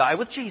too and die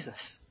with Jesus.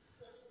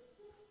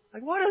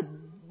 Like, what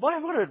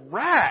a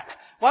rat.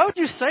 Why would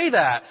you say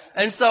that?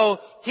 And so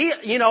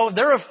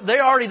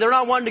they're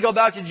not wanting to go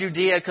back to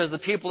Judea because the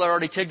people are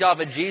already ticked off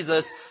at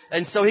Jesus.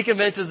 And so he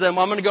convinces them,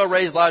 I'm going to go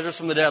raise Lazarus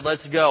from the dead.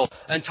 Let's go.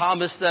 And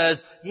Thomas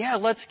says, yeah,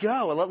 let's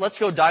go. Let's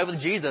go die with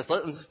Jesus.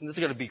 This is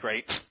going to be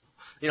great.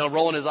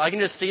 Rolling his eyes. I can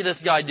just see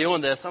this guy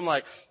doing this. I'm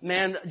like,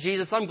 man,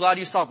 Jesus, I'm glad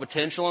you saw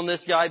potential in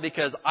this guy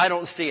because I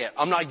don't see it.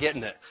 I'm not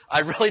getting it. I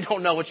really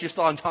don't know what you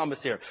saw in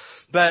Thomas here.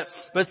 But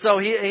so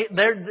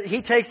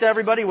he takes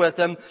everybody with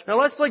him. Now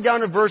let's look down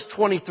to verse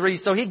 23.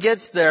 So he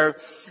gets there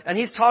and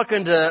he's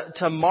talking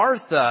to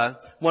Martha,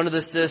 one of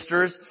the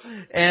sisters.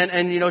 And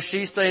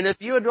she's saying, if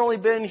you had only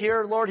been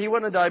here, Lord, he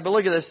wouldn't have died. But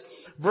look at this.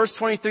 Verse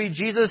 23,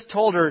 Jesus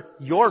told her,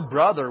 your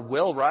brother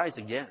will rise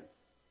again.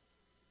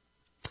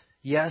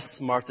 Yes,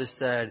 Martha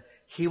said,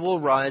 he will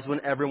rise when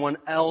everyone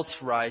else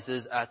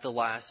rises at the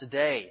last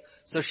day.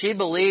 So she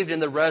believed in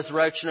the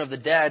resurrection of the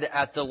dead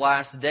at the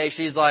last day.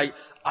 She's like,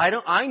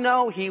 I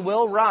know he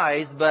will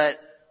rise, but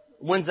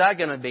when's that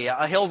going to be?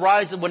 He'll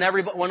rise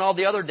when all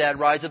the other dead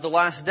rise at the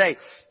last day.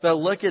 But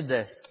look at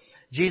this.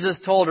 Jesus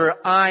told her,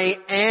 I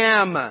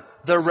am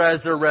the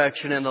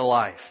resurrection and the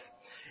life.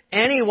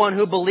 Anyone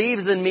who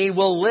believes in me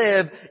will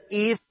live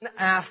even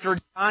after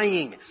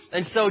dying.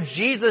 And so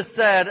Jesus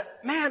said,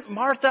 man,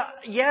 Martha,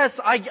 yes,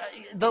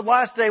 the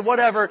last day,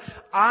 whatever,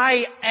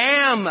 I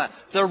am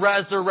the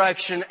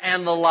resurrection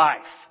and the life.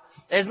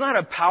 Isn't that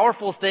a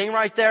powerful thing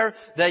right there?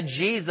 That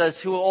Jesus,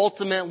 who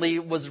ultimately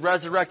was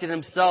resurrected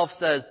himself,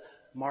 says,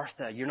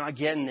 Martha, you're not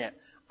getting it.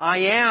 I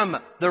am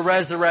the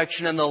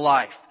resurrection and the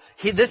life.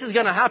 This is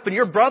going to happen.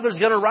 Your brother's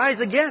going to rise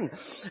again.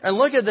 And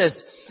look at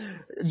this.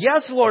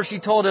 Yes, Lord, she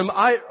told him,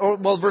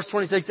 verse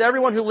 26,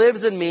 everyone who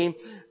lives in me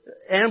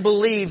and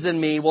believes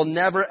in me will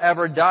never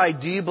ever die.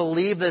 Do you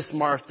believe this,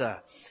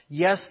 Martha?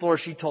 Yes, Lord,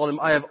 she told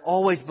him, I have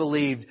always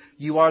believed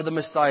you are the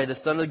Messiah, the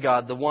Son of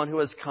God, the one who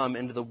has come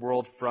into the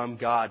world from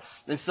God.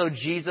 And so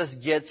Jesus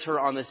gets her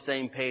on the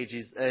same page.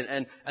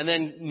 And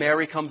then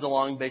Mary comes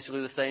along,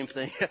 basically the same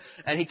thing.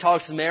 And he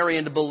talks Mary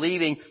into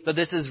believing that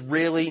this is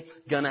really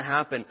going to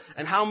happen.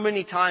 And how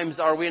many times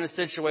are we in a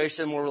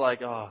situation where we're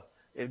like, oh,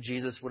 if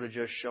Jesus would have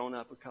just shown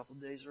up a couple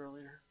of days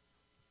earlier,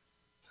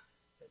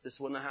 this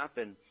wouldn't have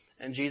happened.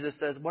 And Jesus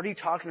says, what are you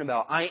talking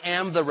about? I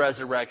am the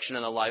resurrection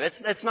and the life.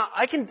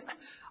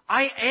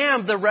 I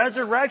am the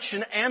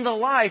resurrection and the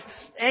life.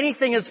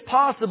 Anything is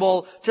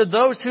possible to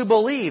those who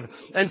believe.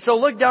 And so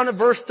look down at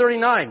verse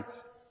 39.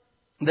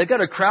 They've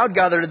got a crowd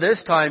gathered at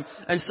this time.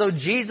 And so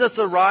Jesus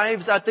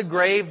arrives at the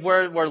grave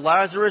where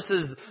Lazarus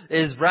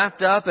is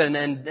wrapped up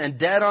and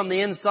dead on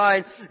the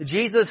inside.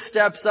 Jesus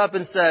steps up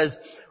and says,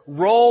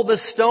 roll the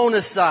stone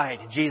aside,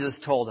 Jesus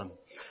told him.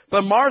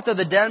 But Martha,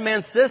 the dead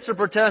man's sister,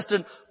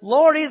 protested,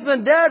 Lord, he's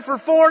been dead for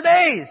 4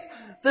 days.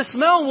 The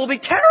smell will be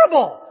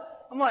terrible.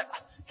 I'm like,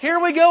 here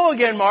we go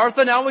again,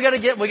 Martha. Now we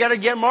gotta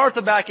get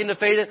Martha back into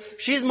faith.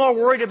 She's more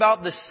worried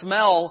about the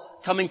smell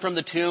coming from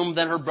the tomb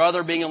than her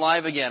brother being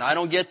alive again. I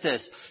don't get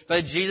this.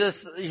 But Jesus,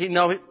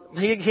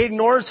 he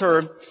ignores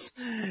her.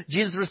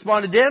 Jesus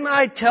responded, didn't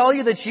I tell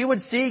you that you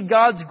would see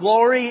God's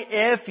glory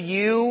if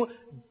you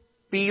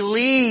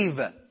believe?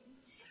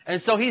 And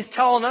so he's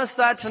telling us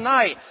that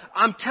tonight.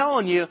 I'm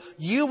telling you,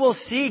 you will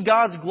see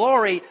God's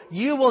glory.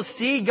 You will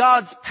see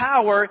God's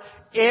power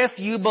if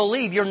you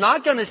believe. You're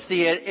not going to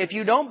see it if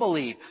you don't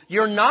believe.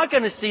 You're not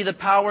going to see the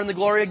power and the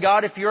glory of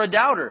God if you're a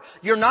doubter.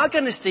 You're not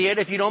going to see it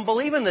if you don't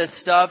believe in this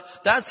stuff.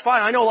 That's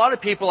fine. I know a lot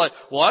of people are like,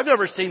 well, I've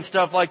never seen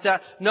stuff like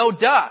that. No,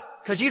 duh.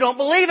 Because you don't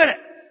believe in it.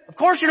 Of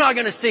course you're not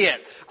going to see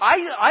it.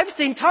 I've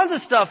seen tons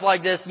of stuff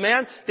like this,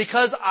 man,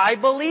 because I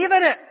believe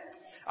in it.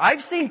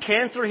 I've seen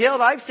cancer healed.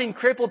 I've seen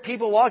crippled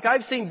people walk.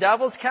 I've seen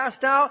devils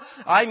cast out.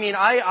 I mean,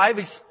 I've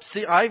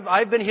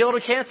been healed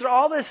of cancer,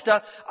 all this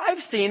stuff. I've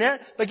seen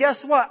it. But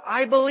guess what?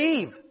 I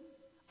believe.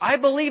 I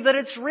believe that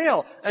it's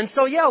real. And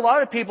so, yeah, a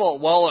lot of people,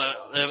 well,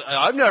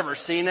 I've never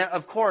seen it.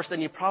 Of course,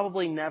 and you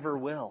probably never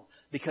will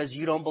because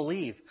you don't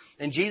believe.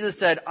 And Jesus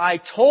said, I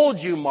told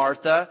you,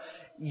 Martha,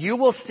 you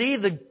will see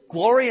the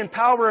glory and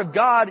power of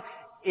God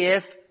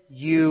if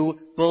you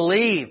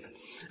believe.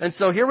 And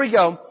so here we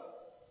go.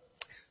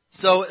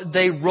 So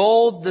they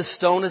rolled the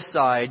stone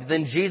aside.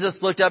 Then Jesus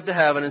looked up to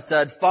heaven and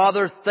said,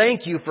 Father,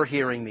 thank you for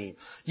hearing me.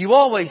 You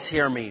always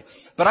hear me.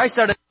 But I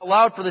said it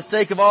aloud for the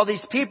sake of all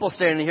these people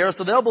standing here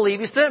so they'll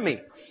believe you sent me.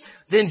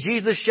 Then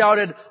Jesus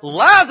shouted,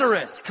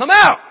 Lazarus, come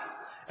out!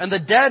 And the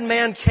dead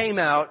man came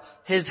out,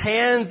 his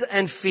hands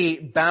and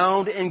feet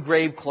bound in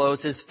grave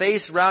clothes, his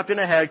face wrapped in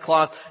a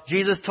headcloth.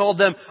 Jesus told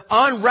them,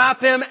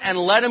 unwrap him and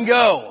let him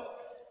go.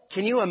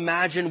 Can you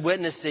imagine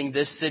witnessing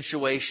this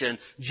situation?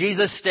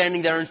 Jesus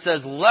standing there and says,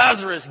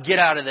 Lazarus, get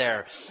out of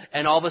there.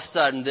 And all of a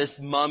sudden, this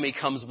mummy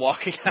comes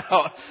walking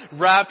out,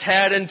 wrapped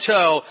head and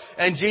toe.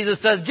 And Jesus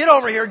says, get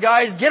over here,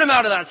 guys. Get him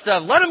out of that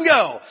stuff. Let him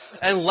go.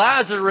 And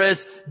Lazarus,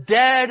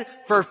 dead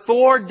for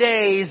 4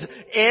 days,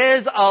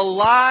 is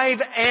alive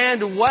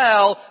and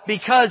well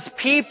because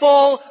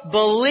people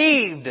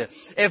believed.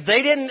 If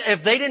they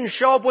didn't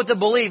show up with the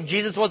belief,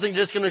 Jesus wasn't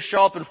just going to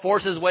show up and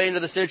force his way into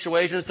the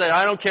situation and say,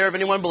 I don't care if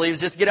anyone believes,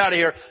 just get out of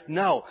here.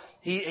 No.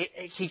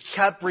 He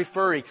kept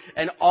referring.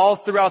 And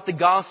all throughout the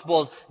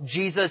Gospels,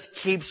 Jesus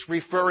keeps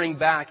referring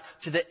back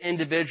to the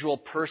individual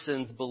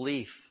person's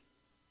belief.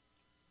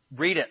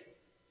 Read it.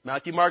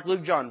 Matthew, Mark,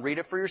 Luke, John. Read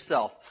it for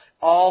yourself.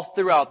 All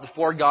throughout the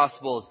 4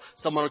 Gospels,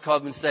 someone will come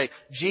up and say,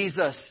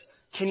 Jesus,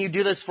 can you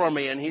do this for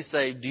me? And he'd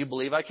say, do you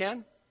believe I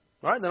can?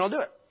 All right, then I'll do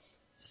it.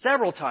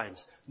 Several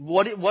times.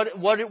 What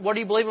do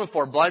you believe him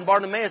for? Blind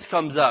Bartimaeus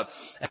comes up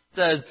and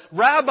says,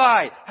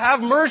 Rabbi,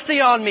 have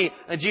mercy on me.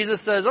 And Jesus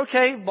says,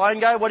 okay,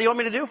 blind guy, what do you want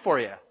me to do for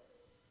you?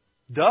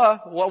 Duh.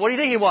 What do you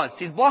think he wants?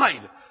 He's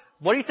blind.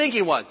 What do you think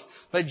he wants?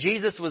 But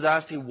Jesus was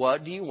asking,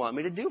 what do you want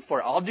me to do for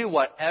it? I'll do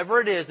whatever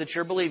it is that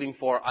you're believing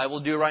for. I will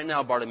do right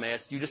now,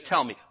 Bartimaeus. You just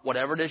tell me.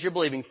 Whatever it is you're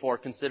believing for,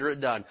 consider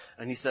it done.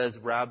 And he says,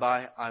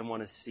 Rabbi, I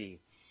want to see.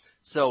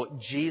 So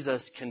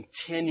Jesus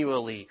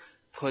continually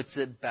puts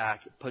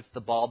the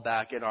ball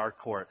back in our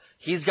court.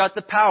 He's got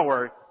the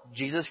power.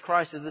 Jesus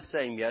Christ is the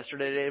same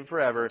yesterday, today, and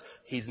forever.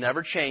 He's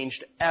never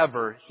changed,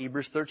 ever.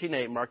 Hebrews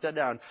 13:8, mark that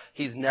down.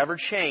 He's never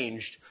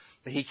changed.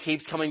 But he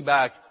keeps coming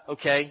back.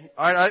 Okay,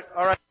 all right.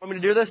 Want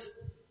me to do this?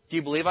 Do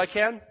you believe I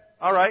can?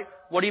 All right.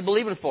 What are you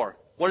believing for?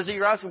 What is it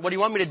you're asking? What do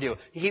you want me to do?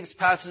 He keeps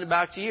passing it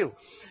back to you.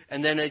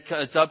 And then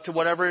it's up to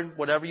whatever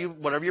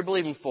you're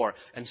believing for.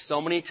 And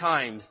so many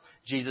times,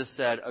 Jesus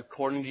said,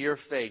 according to your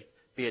faith,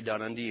 be it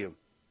done unto you.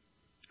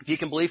 If you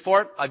can believe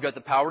for it, I've got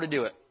the power to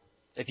do it.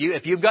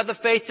 If you've got the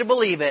faith to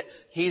believe it,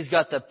 He's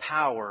got the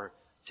power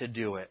to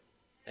do it.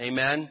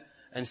 Amen?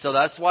 And so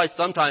that's why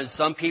sometimes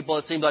some people,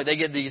 it seems like they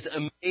get these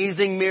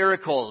amazing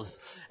miracles.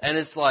 And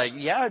it's like,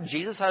 yeah,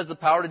 Jesus has the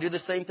power to do the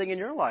same thing in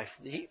your life.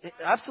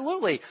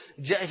 Absolutely.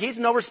 He's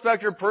no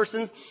respecter of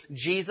persons.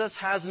 Jesus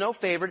has no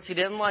favorites. He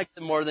didn't like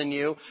them more than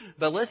you.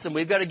 But listen,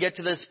 we've got to get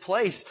to this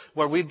place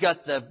where we've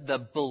got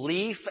the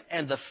belief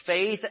and the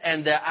faith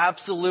and the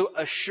absolute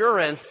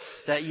assurance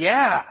that,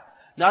 yeah,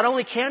 not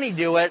only can He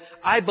do it,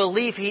 I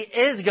believe He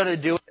is going to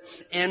do it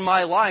in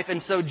my life.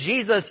 And so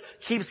Jesus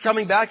keeps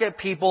coming back at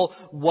people,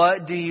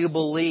 what do you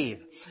believe?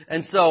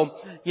 And so,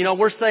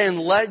 we're saying,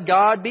 let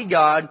God be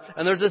God.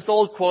 And there's this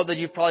old quote that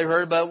you've probably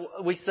heard,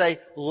 but we say,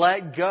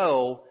 let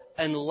go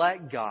and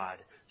let God.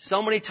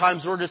 So many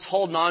times we're just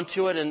holding on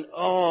to it and,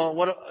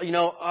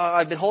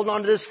 I've been holding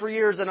on to this for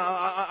years and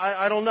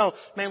I don't know.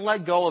 Man,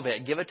 let go of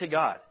it. Give it to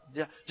God.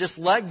 Just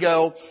let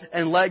go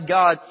and let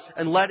God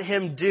and let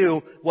Him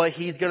do what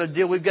He's going to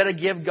do. We've got to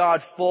give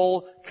God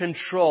full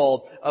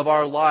control of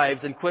our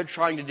lives and quit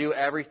trying to do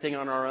everything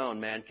on our own,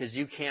 man, because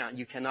you can't.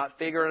 You cannot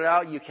figure it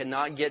out. You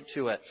cannot get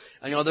to it.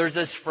 And there's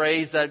this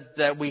phrase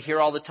that we hear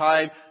all the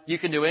time. You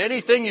can do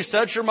anything you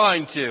set your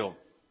mind to.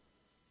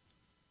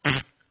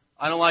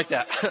 I don't like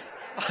that.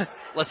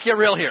 Let's get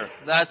real here.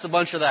 That's a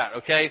bunch of that,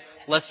 okay?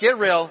 Let's get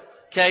real,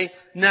 okay?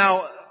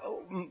 Now,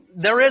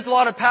 there is a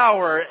lot of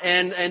power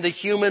in the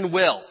human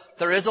will.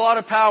 There is a lot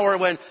of power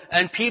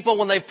and people,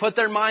 when they put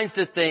their minds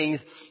to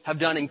things, have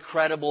done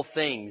incredible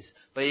things.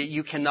 But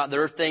you cannot,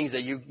 there are things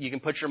that you can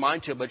put your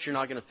mind to, but you're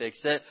not going to fix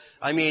it.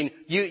 I mean,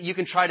 you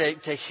can try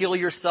to heal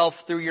yourself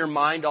through your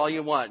mind all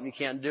you want, and you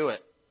can't do it.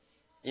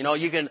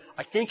 You can,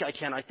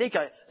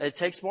 it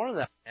takes more than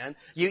that, man.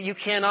 You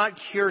cannot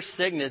cure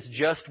sickness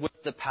just with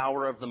the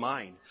power of the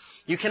mind.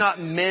 You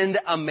cannot mend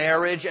a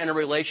marriage and a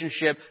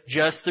relationship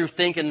just through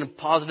thinking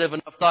positive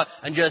enough thought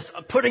and just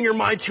putting your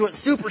mind to it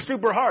super,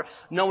 super hard.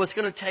 No, it's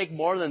going to take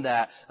more than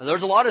that. And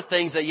there's a lot of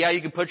things that,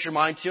 you can put your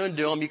mind to and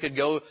do them. You could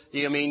go,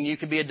 you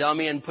could be a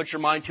dummy and put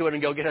your mind to it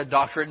and go get a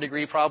doctorate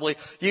degree probably.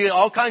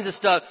 All kinds of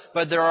stuff.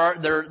 But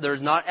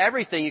there's not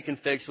everything you can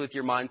fix with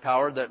your mind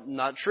power. That's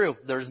not true.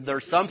 There's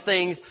some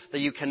things that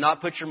you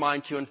cannot put your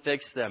mind to and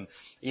fix them.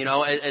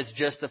 It's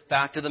just the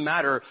fact of the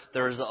matter.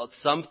 There's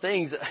some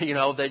things,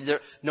 that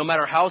no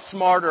matter how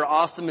smart or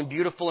awesome and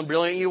beautiful and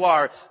brilliant you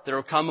are, there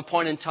will come a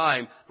point in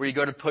time where you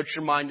go to put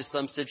your mind to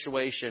some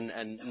situation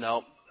and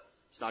no,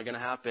 it's not going to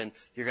happen.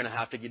 You're going to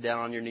have to get down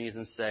on your knees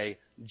and say,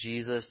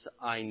 Jesus,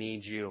 I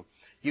need you.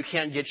 You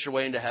can't get your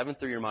way into heaven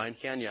through your mind,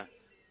 can you?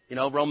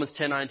 Romans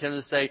 10:9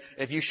 tends to say,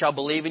 if you shall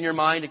believe in your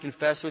mind and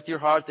confess with your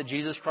heart that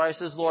Jesus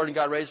Christ is Lord and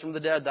God raised from the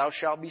dead, thou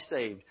shalt be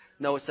saved.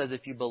 No, it says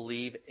if you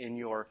believe in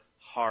your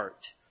heart.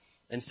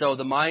 And so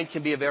the mind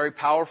can be a very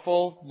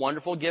powerful,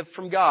 wonderful gift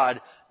from God,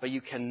 but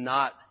you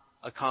cannot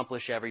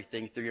accomplish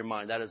everything through your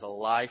mind. That is a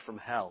lie from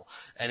hell.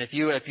 And if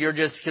you're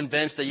just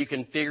convinced that you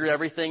can figure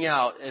everything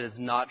out, it is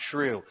not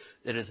true.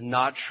 It is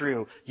not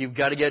true. You've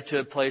got to get to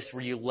a place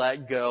where you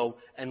let go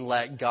and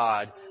let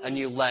God, and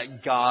you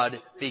let God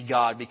be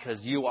God, because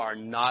you are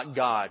not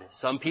God.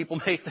 Some people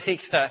may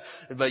think that,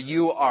 but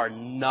you are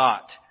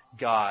not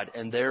God.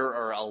 And there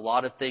are a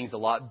lot of things a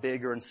lot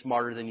bigger and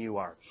smarter than you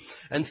are.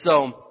 And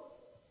so,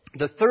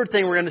 the third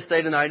thing we're going to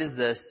say tonight is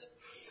this,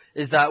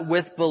 is that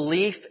with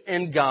belief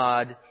in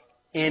God,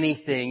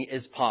 anything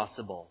is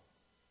possible.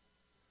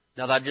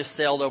 Now that just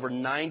sailed over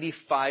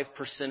 95%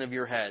 of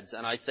your heads,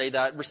 and I say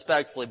that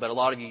respectfully, but a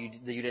lot of you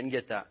didn't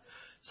get that.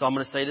 So I'm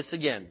going to say this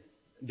again,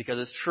 because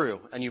it's true,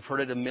 and you've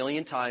heard it a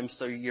million times,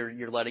 so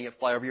you're letting it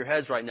fly over your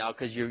heads right now,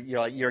 because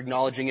you're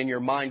acknowledging in your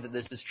mind that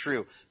this is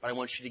true. But I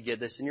want you to get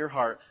this in your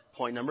heart.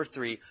 Point number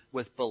 3,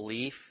 with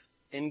belief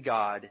in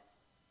God,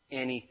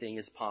 anything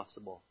is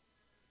possible.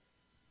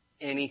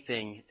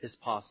 Anything is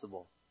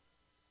possible.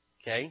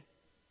 Okay?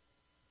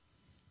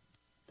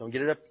 Don't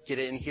get it up, get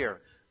it in here.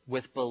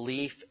 With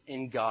belief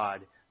in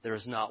God, there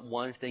is not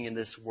one thing in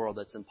this world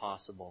that's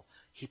impossible.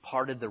 He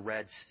parted the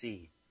Red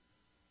Sea.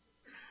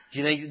 Do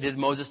you think, did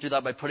Moses do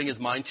that by putting his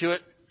mind to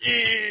it?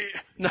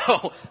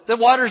 No. The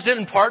waters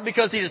didn't part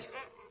because he just...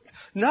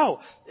 No.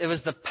 It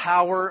was the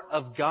power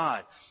of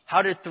God.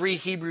 How did 3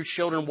 Hebrew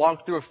children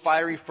walk through a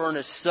fiery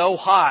furnace so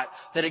hot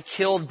that it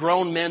killed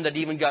grown men that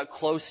even got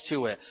close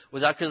to it?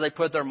 Was that because they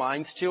put their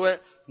minds to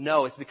it?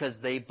 No, it's because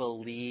they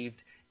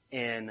believed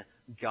in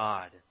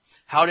God.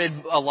 How did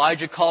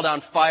Elijah call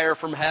down fire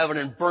from heaven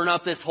and burn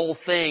up this whole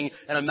thing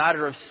in a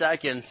matter of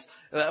seconds?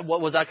 What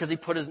was that? Because he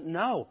put his...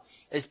 No.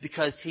 It's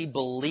because he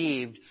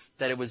believed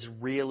that it was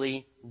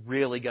really,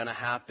 really going to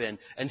happen.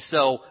 And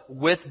so,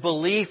 with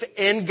belief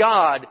in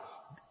God,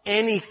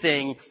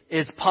 anything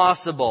is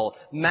possible.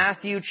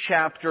 Matthew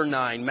chapter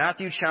 9.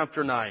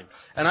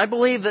 And I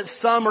believe that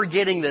some are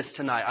getting this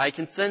tonight. I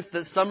can sense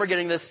that some are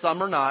getting this,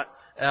 some are not.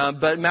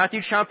 But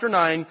Matthew chapter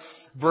 9,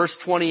 verse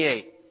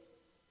 28.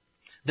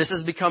 This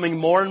is becoming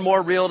more and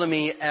more real to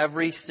me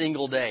every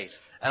single day.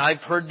 And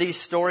I've heard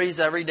these stories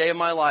every day of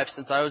my life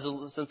since I was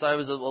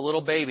a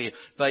little baby.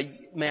 But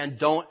man,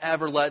 don't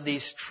ever let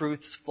these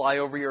truths fly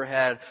over your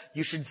head.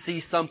 You should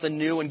see something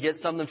new and get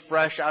something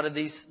fresh out of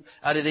these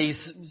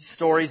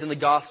stories in the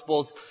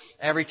Gospels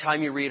every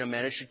time you read them,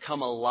 man. It should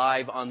come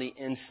alive on the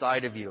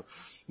inside of you.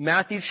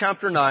 Matthew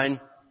chapter 9,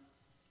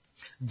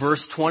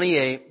 verses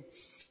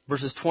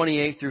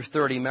 28 through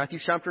 30. Matthew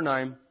chapter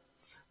 9,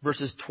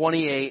 verses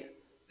 28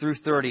 through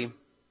 30.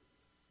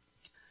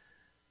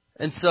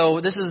 And so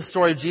this is the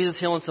story of Jesus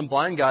healing some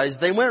blind guys.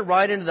 They went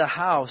right into the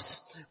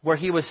house where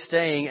he was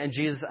staying, and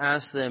Jesus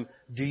asked them,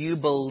 "Do you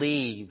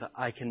believe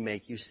I can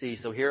make you see?"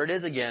 So here it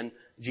is again.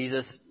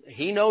 Jesus,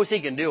 he knows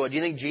he can do it. Do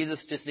you think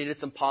Jesus just needed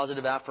some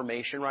positive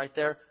affirmation right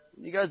there?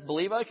 You guys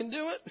believe I can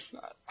do it?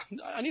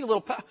 I need a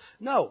little power.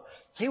 No.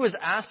 He was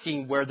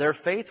asking where their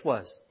faith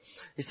was.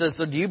 He says,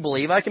 "So do you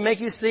believe I can make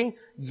you see?"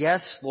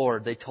 "Yes,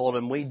 Lord," they told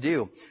him, "we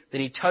do."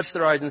 Then he touched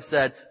their eyes and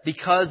said,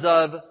 "Because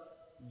of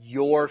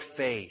your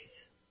faith,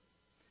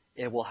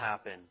 it will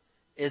happen."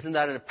 Isn't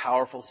that a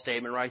powerful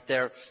statement right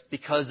there?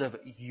 Because of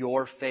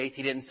your faith.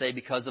 He didn't say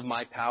because of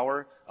my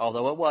power,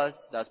 although it was.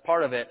 That's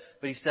part of it.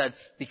 But he said,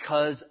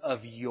 because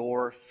of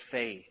your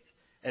faith,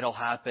 it'll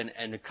happen.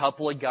 And a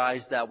couple of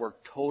guys that were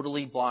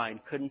totally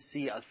blind, couldn't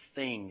see a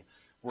thing,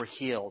 were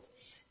healed.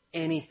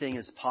 Anything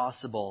is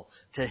possible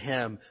to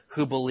him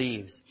who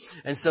believes.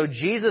 And so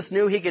Jesus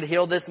knew he could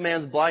heal this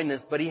man's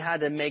blindness, but he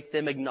had to make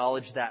them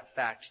acknowledge that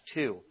fact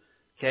too.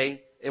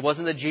 Okay? It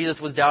wasn't that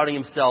Jesus was doubting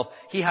himself.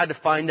 He had to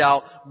find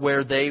out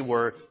where they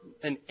were,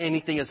 and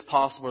anything is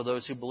possible to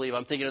those who believe.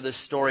 I'm thinking of this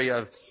story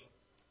of,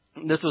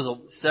 this was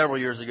several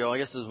years ago. I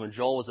guess it was when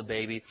Joel was a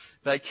baby.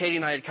 But Katie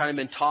and I had kind of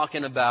been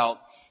talking about,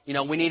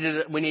 we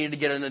needed to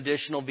get an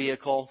additional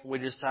vehicle. We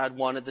just had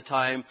one at the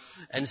time.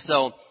 And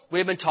so we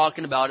had been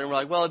talking about it, and we're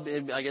like, well,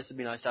 I guess it'd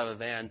be nice to have a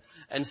van.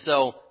 And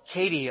so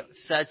Katie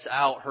sets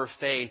out her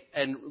faith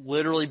and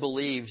literally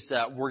believes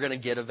that we're going to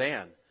get a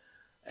van.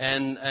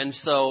 And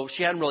so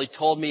she hadn't really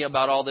told me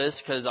about all this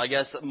because I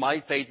guess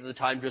my faith at the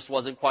time just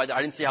wasn't quite there.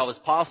 I didn't see how it was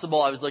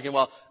possible. I was looking,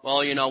 well,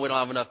 we don't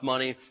have enough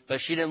money.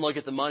 But she didn't look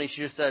at the money. She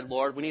just said,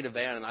 "Lord, we need a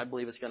van, and I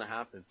believe it's going to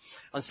happen."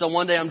 And so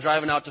one day I'm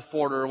driving out to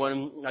Fort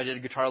Irwin. I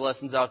did guitar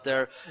lessons out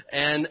there.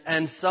 And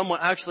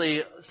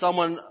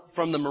someone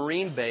from the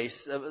Marine base,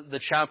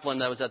 the chaplain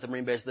that was at the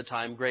Marine base at the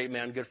time, great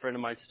man, good friend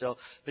of mine still.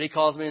 But he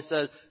calls me and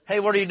says, "Hey,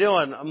 what are you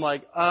doing?" I'm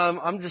like,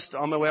 I'm just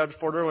on my way out to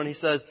Fort Irwin. He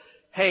says,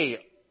 "Hey,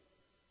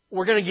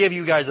 we're going to give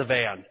you guys a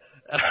van."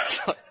 And I was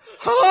like,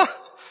 huh?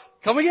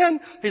 Come again?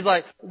 He's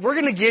like, "We're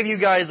going to give you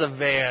guys a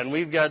van.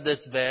 We've got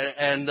this van."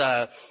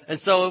 And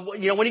so,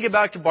 when you get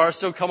back to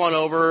Barstow, come on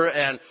over.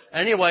 And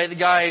anyway, the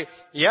guy,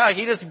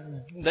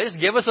 they just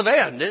give us a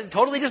van. They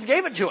totally just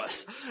gave it to us.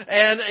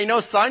 And,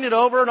 signed it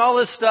over and all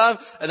this stuff.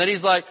 And then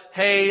he's like,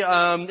 "Hey,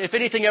 if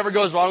anything ever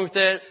goes wrong with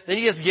it," then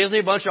he just gives me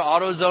a bunch of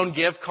AutoZone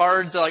gift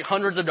cards, like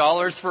hundreds of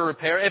dollars for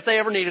repair. If they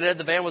ever needed it,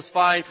 the van was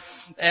fine.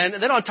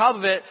 And then on top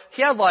of it,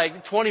 he had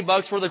like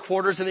 $20 worth of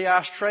quarters in the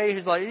ashtray.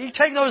 He's like, "You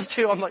take those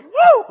too." I'm like,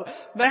 woo!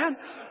 Man,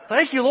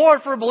 thank you,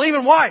 Lord, for a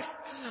believing wife.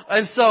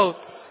 And so,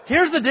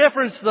 here's the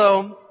difference,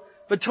 though,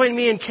 between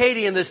me and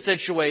Katie in this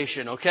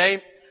situation,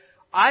 okay?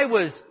 I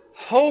was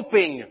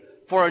hoping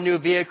for a new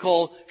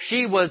vehicle.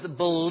 She was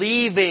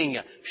believing.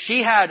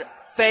 She had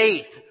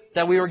faith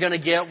that we were going to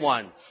get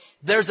one.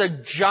 There's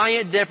a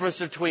giant difference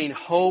between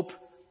hope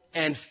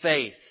and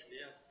faith.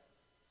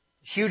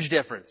 Huge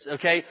difference,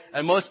 okay?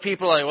 And most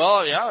people are like,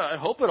 "Well, yeah, I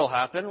hope it'll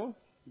happen." Well,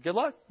 good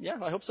luck. Yeah,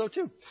 I hope so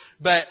too.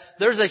 But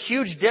there's a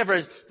huge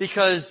difference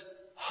because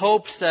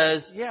hope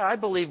says, "Yeah, I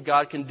believe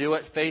God can do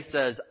it." Faith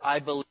says, "I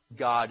believe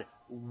God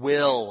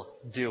will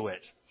do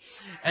it."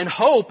 And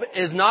hope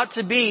is not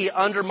to be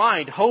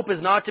undermined. Hope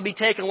is not to be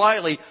taken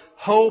lightly.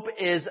 Hope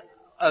is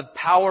a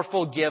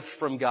powerful gift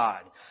from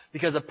God.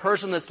 Because a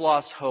person that's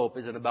lost hope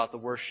is in about the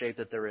worst shape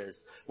that there is.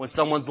 When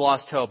someone's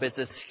lost hope, it's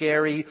a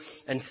scary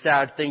and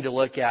sad thing to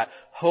look at.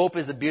 Hope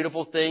is a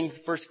beautiful thing.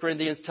 1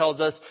 Corinthians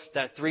tells us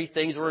that 3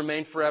 things will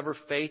remain forever: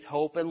 faith,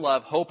 hope, and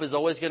love. Hope is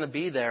always going to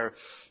be there.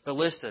 But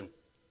listen,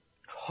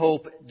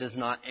 hope does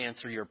not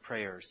answer your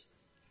prayers.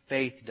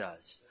 Faith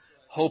does.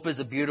 Hope is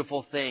a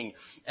beautiful thing.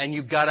 And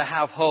you've got to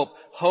have hope.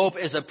 Hope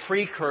is a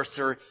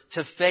precursor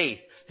to faith.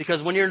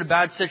 Because when you're in a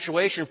bad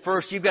situation,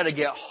 first you've got to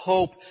get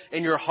hope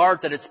in your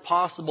heart that it's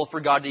possible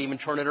for God to even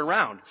turn it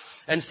around.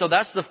 And so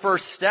that's the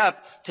first step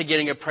to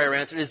getting a prayer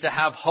answered, is to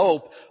have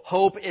hope.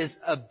 Hope is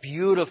a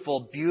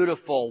beautiful,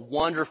 beautiful,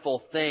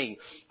 wonderful thing.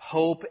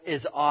 Hope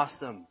is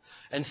awesome.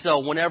 And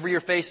so whenever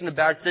you're facing a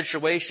bad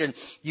situation,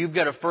 you've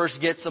got to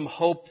first get some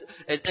hope.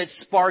 It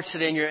sparks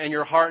it in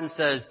your heart and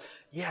says,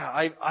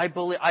 "Yeah, I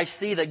believe, I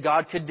see that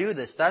God could do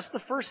this." That's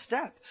the first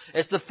step.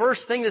 It's the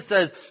first thing that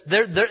says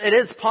it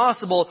is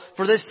possible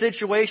for this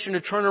situation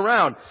to turn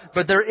around.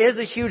 But there is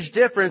a huge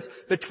difference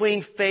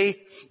between faith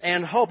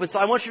and hope. And so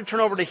I want you to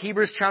turn over to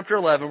Hebrews chapter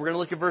 11. We're going to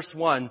look at verse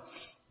 1.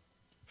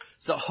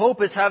 So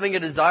hope is having a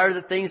desire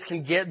that things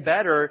can get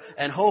better,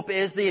 and hope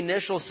is the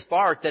initial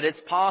spark that it's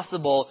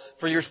possible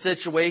for your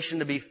situation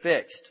to be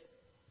fixed.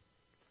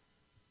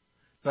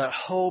 But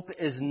hope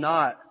is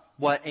not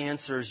what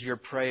answers your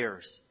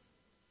prayers.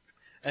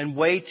 And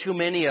way too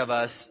many of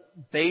us,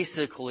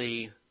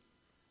 basically,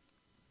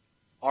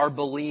 our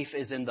belief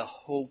is in the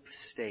hope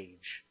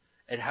stage.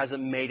 It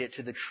hasn't made it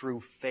to the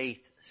true faith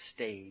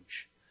stage.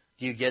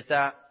 Do you get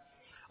that?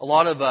 A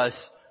lot of us,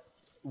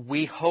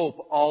 we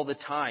hope all the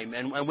time.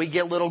 And we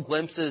get little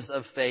glimpses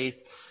of faith.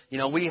 You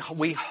know,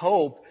 we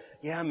hope,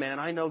 yeah, man,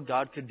 I know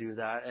God could do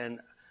that.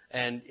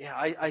 And yeah,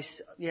 I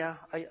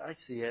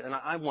see it. And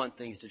I want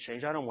things to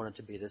change. I don't want it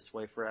to be this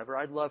way forever.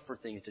 I'd love for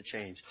things to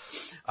change.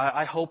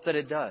 I hope that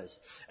it does.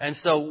 And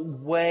so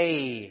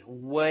way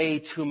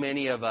too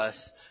many of us,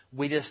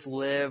 we just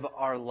live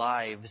our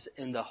lives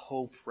in the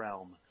hope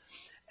realm.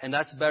 And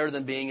that's better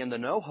than being in the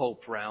no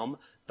hope realm,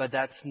 but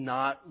that's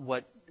not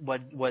what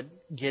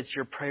gets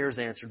your prayers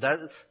answered.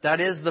 That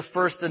is the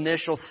first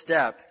initial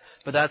step,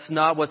 but that's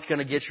not what's going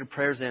to get your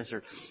prayers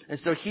answered. And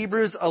so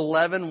Hebrews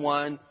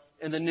 11:1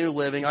 in the New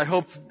Living, I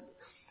hope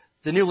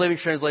the New Living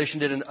Translation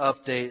did an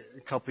update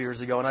a couple years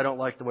ago, and I don't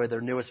like the way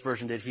their newest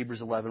version did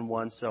Hebrews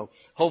 11:1. So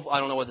I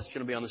don't know what this is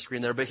going to be on the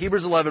screen there, but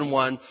Hebrews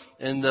 11:1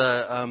 in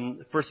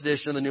the first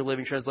edition of the New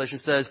Living Translation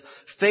says,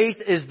 "Faith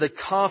is the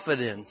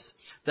confidence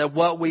that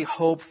what we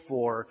hope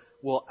for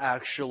will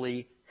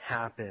actually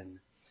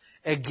happen.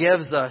 It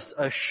gives us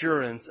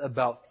assurance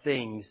about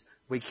things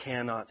we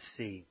cannot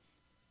see."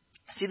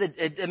 See that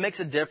it makes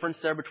a difference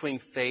there between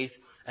faith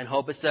and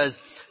hope. It says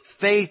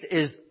faith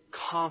is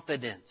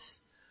confidence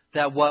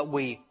that what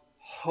we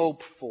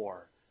hope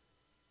for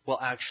will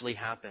actually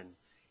happen.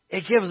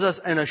 It gives us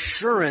an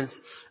assurance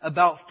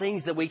about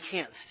things that we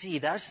can't see.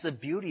 That's the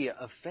beauty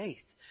of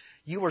faith.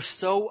 You are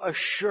so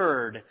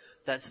assured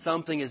that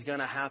something is going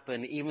to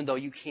happen even though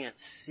you can't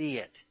see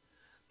it.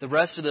 The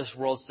rest of this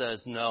world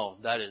says, no,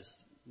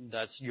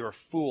 you're a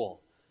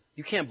fool.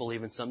 You can't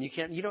believe in something.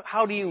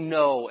 How do you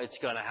know it's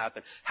going to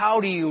happen?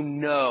 How do you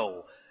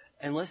know?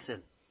 And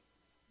listen,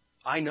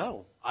 I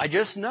know. I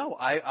just know.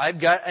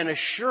 I've got an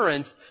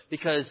assurance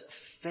because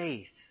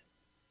faith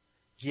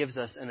gives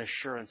us an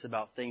assurance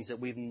about things that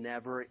we've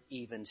never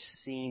even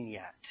seen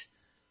yet.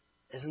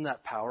 Isn't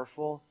that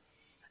powerful?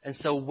 And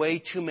so way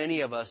too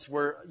many of us,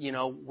 we're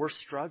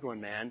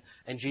struggling, man.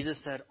 And Jesus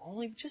said,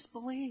 only just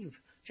believe.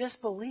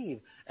 Just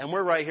believe. And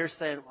we're right here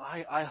saying,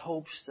 I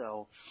hope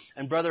so.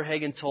 And Brother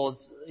Hagin told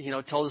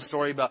a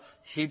story about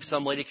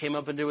some lady came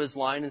up into his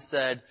line and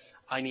said,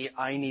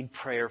 I need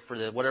prayer for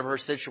whatever her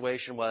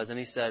situation was. And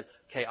he said,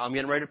 okay, I'm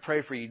getting ready to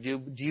pray for you.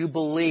 Do you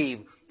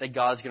believe that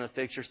God's going to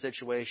fix your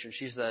situation?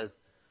 She says,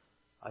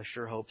 I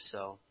sure hope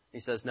so. He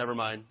says, never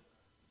mind.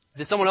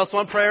 Did someone else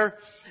want prayer?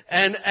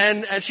 And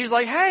she's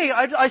like, hey,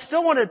 I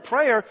still wanted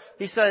prayer.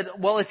 He said,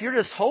 well, if you're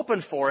just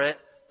hoping for it,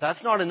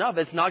 that's not enough.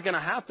 It's not going to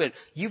happen.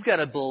 You've got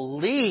to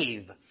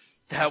believe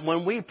that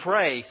when we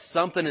pray,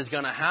 something is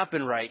going to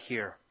happen right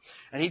here.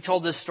 And he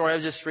told this story. I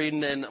was just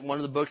reading in one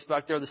of the books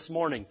back there this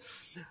morning.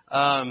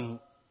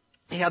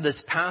 He had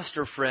this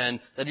pastor friend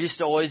that used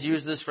to always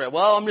use this phrase.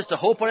 Well, I'm just a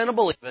hoping and a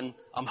believing.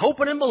 I'm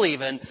hoping and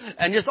believing.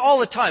 And just all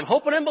the time,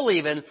 hoping and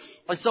believing.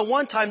 And so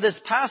one time this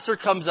pastor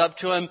comes up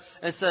to him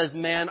and says,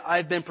 man,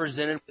 I've been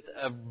presented with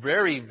a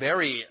very,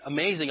 very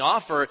amazing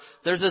offer.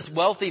 There's this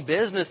wealthy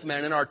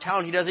businessman in our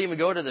town. He doesn't even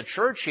go to the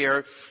church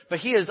here, but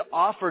he has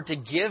offered to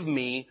give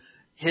me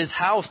his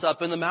house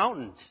up in the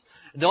mountains.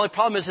 The only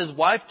problem is his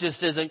wife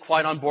just isn't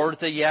quite on board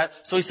with it yet.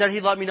 So he said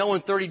he'd let me know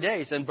in 30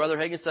 days. And Brother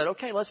Hagin said,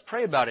 okay, let's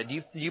pray about it.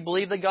 Do you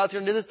believe that God's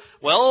going to do this?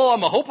 Well,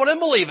 I'm a hoping and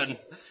believing.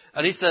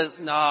 And he said,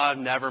 nah,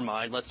 never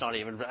mind. Let's not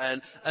even.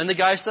 And the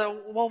guy said,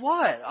 well,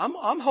 what?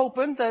 I'm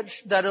hoping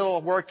that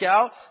it'll work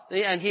out.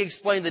 And he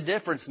explained the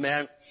difference,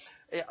 man.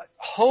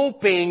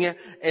 Hoping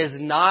is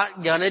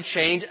not going to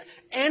change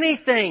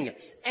anything.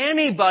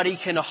 Anybody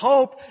can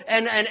hope,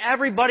 and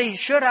everybody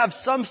should have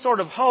some sort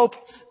of hope,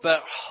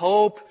 but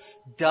hope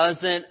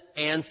doesn't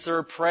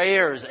answer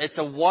prayers. It's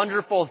a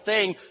wonderful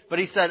thing, but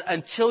he said,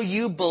 until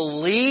you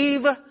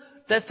believe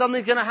that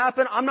something's going to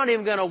happen, I'm not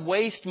even going to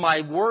waste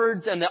my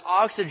words and the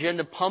oxygen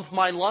to pump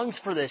my lungs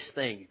for this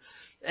thing.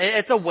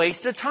 It's a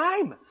waste of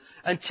time.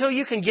 Until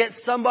you can get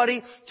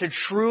somebody to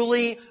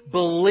truly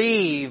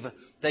believe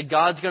that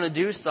God's going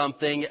to do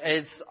something,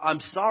 I'm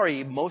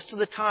sorry, most of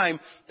the time,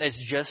 it's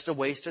just a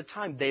waste of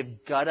time. They've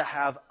got to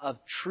have a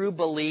true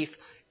belief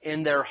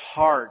in their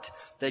heart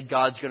that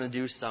God's going to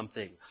do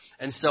something.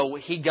 And so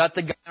he got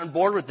the guy on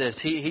board with this.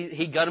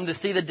 He got him to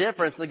see the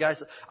difference. The guy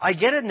said, I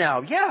get it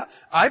now. Yeah,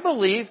 I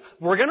believe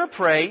we're going to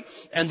pray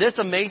and this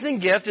amazing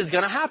gift is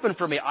going to happen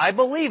for me. I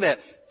believe it.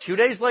 2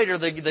 days later,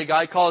 the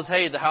guy calls,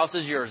 hey, the house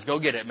is yours. Go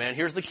get it, man.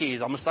 Here's the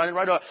keys. I'm going to sign it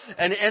right away.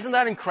 And isn't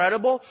that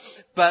incredible?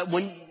 But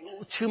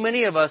too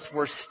many of us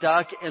were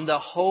stuck in the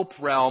hope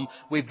realm.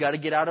 We've got to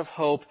get out of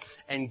hope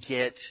and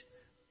get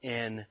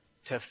into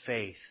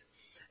faith.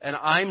 And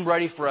I'm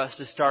ready for us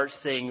to start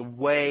seeing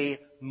way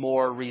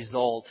more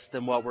results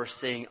than what we're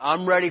seeing.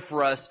 I'm ready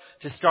for us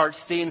to start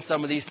seeing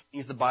some of these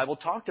things the Bible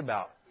talked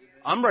about.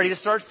 I'm ready to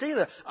start seeing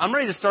that. I'm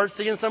ready to start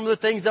seeing some of the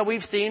things that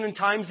we've seen in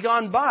times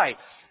gone by.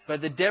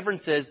 But the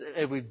difference is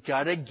we've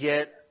got to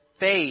get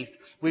faith.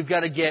 We've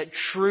got to get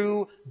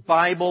true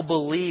Bible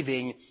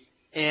believing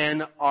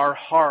in our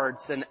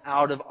hearts and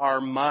out of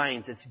our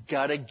minds. It's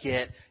got to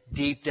get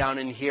deep down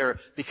in here,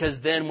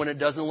 because then when it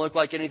doesn't look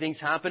like anything's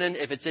happening,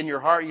 if it's in your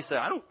heart, you say,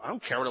 I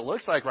don't care what it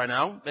looks like right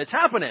now. It's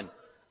happening.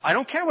 I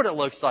don't care what it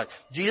looks like.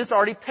 Jesus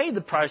already paid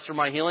the price for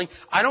my healing.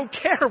 I don't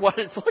care what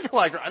it's looking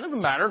like. It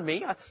doesn't matter to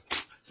me.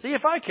 See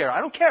if I care. I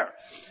don't care.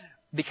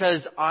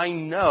 Because I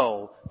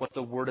know what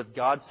the Word of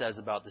God says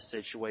about the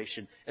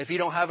situation. If you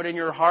don't have it in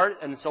your heart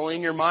and it's only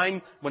in your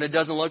mind, when it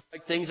doesn't look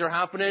like things are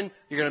happening,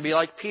 you're going to be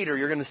like Peter.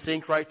 You're going to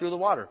sink right through the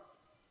water.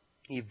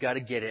 You've got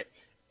to get it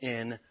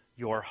in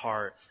your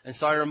heart. And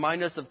so I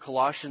remind us of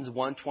Colossians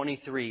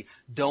 1:23.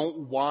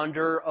 Don't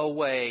wander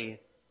away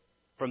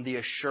from the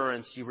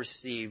assurance you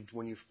received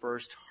when you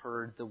first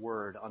heard the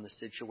Word on the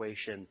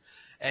situation.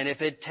 And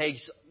if it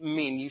takes,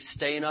 you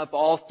staying up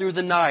all through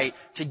the night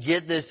to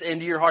get this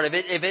into your heart,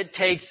 if it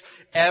takes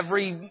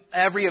every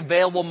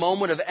available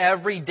moment of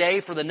every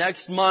day for the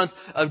next month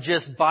of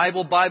just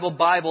Bible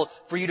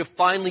for you to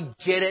finally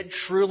get it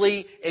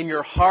truly in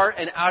your heart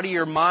and out of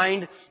your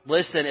mind,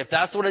 listen, if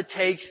that's what it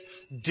takes,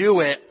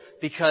 do it,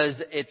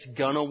 because it's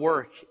gonna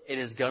work. It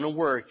is gonna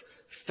work.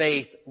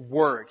 Faith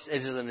works.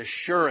 It is an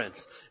assurance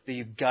that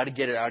you've got to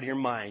get it out of your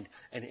mind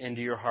and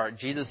into your heart.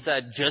 Jesus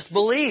said, just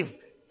believe.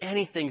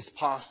 Anything's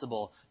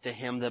possible to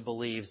him that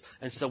believes.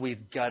 And so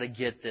we've got to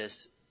get this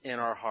in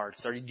our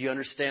hearts. Do you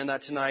understand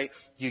that tonight?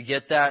 Do you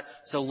get that?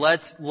 So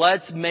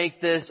let's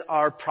make this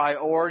our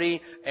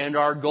priority and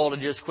our goal, to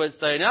just quit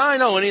saying, no, I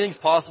know anything's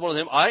possible to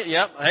him.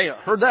 Hey,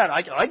 heard that.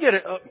 I get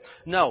it.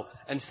 No.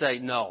 And say,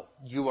 no,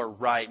 you are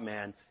right,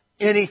 man.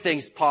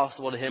 Anything's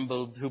possible to him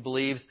who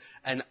believes,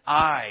 and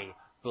I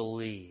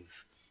believe.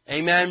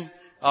 Amen?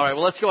 All right,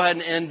 well, let's go ahead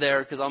and end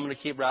there, because I'm going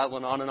to keep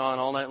rattling on and on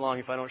all night long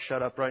if I don't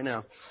shut up right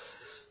now.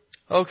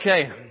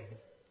 Okay.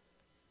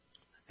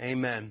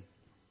 Amen.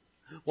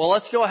 Well,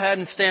 let's go ahead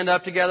and stand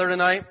up together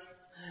tonight.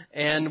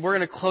 And we're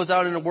going to close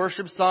out in a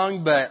worship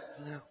song. But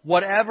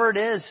whatever it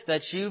is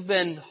that you've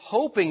been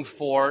hoping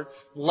for,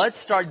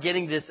 let's start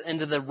getting this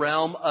into the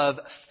realm of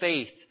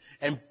faith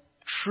and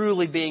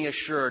truly being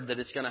assured that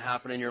it's going to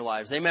happen in your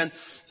lives. Amen.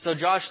 So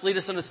Josh, lead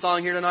us in a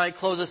song here tonight.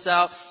 Close us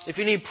out. If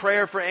you need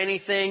prayer for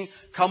anything,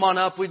 come on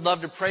up. We'd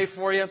love to pray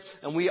for you.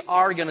 And we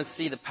are going to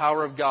see the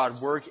power of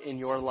God work in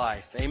your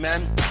life.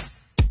 Amen.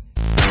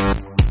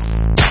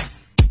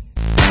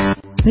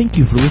 Thank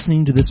you for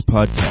listening to this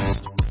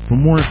podcast. For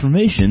more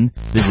information,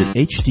 visit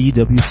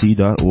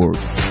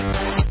hdwc.org.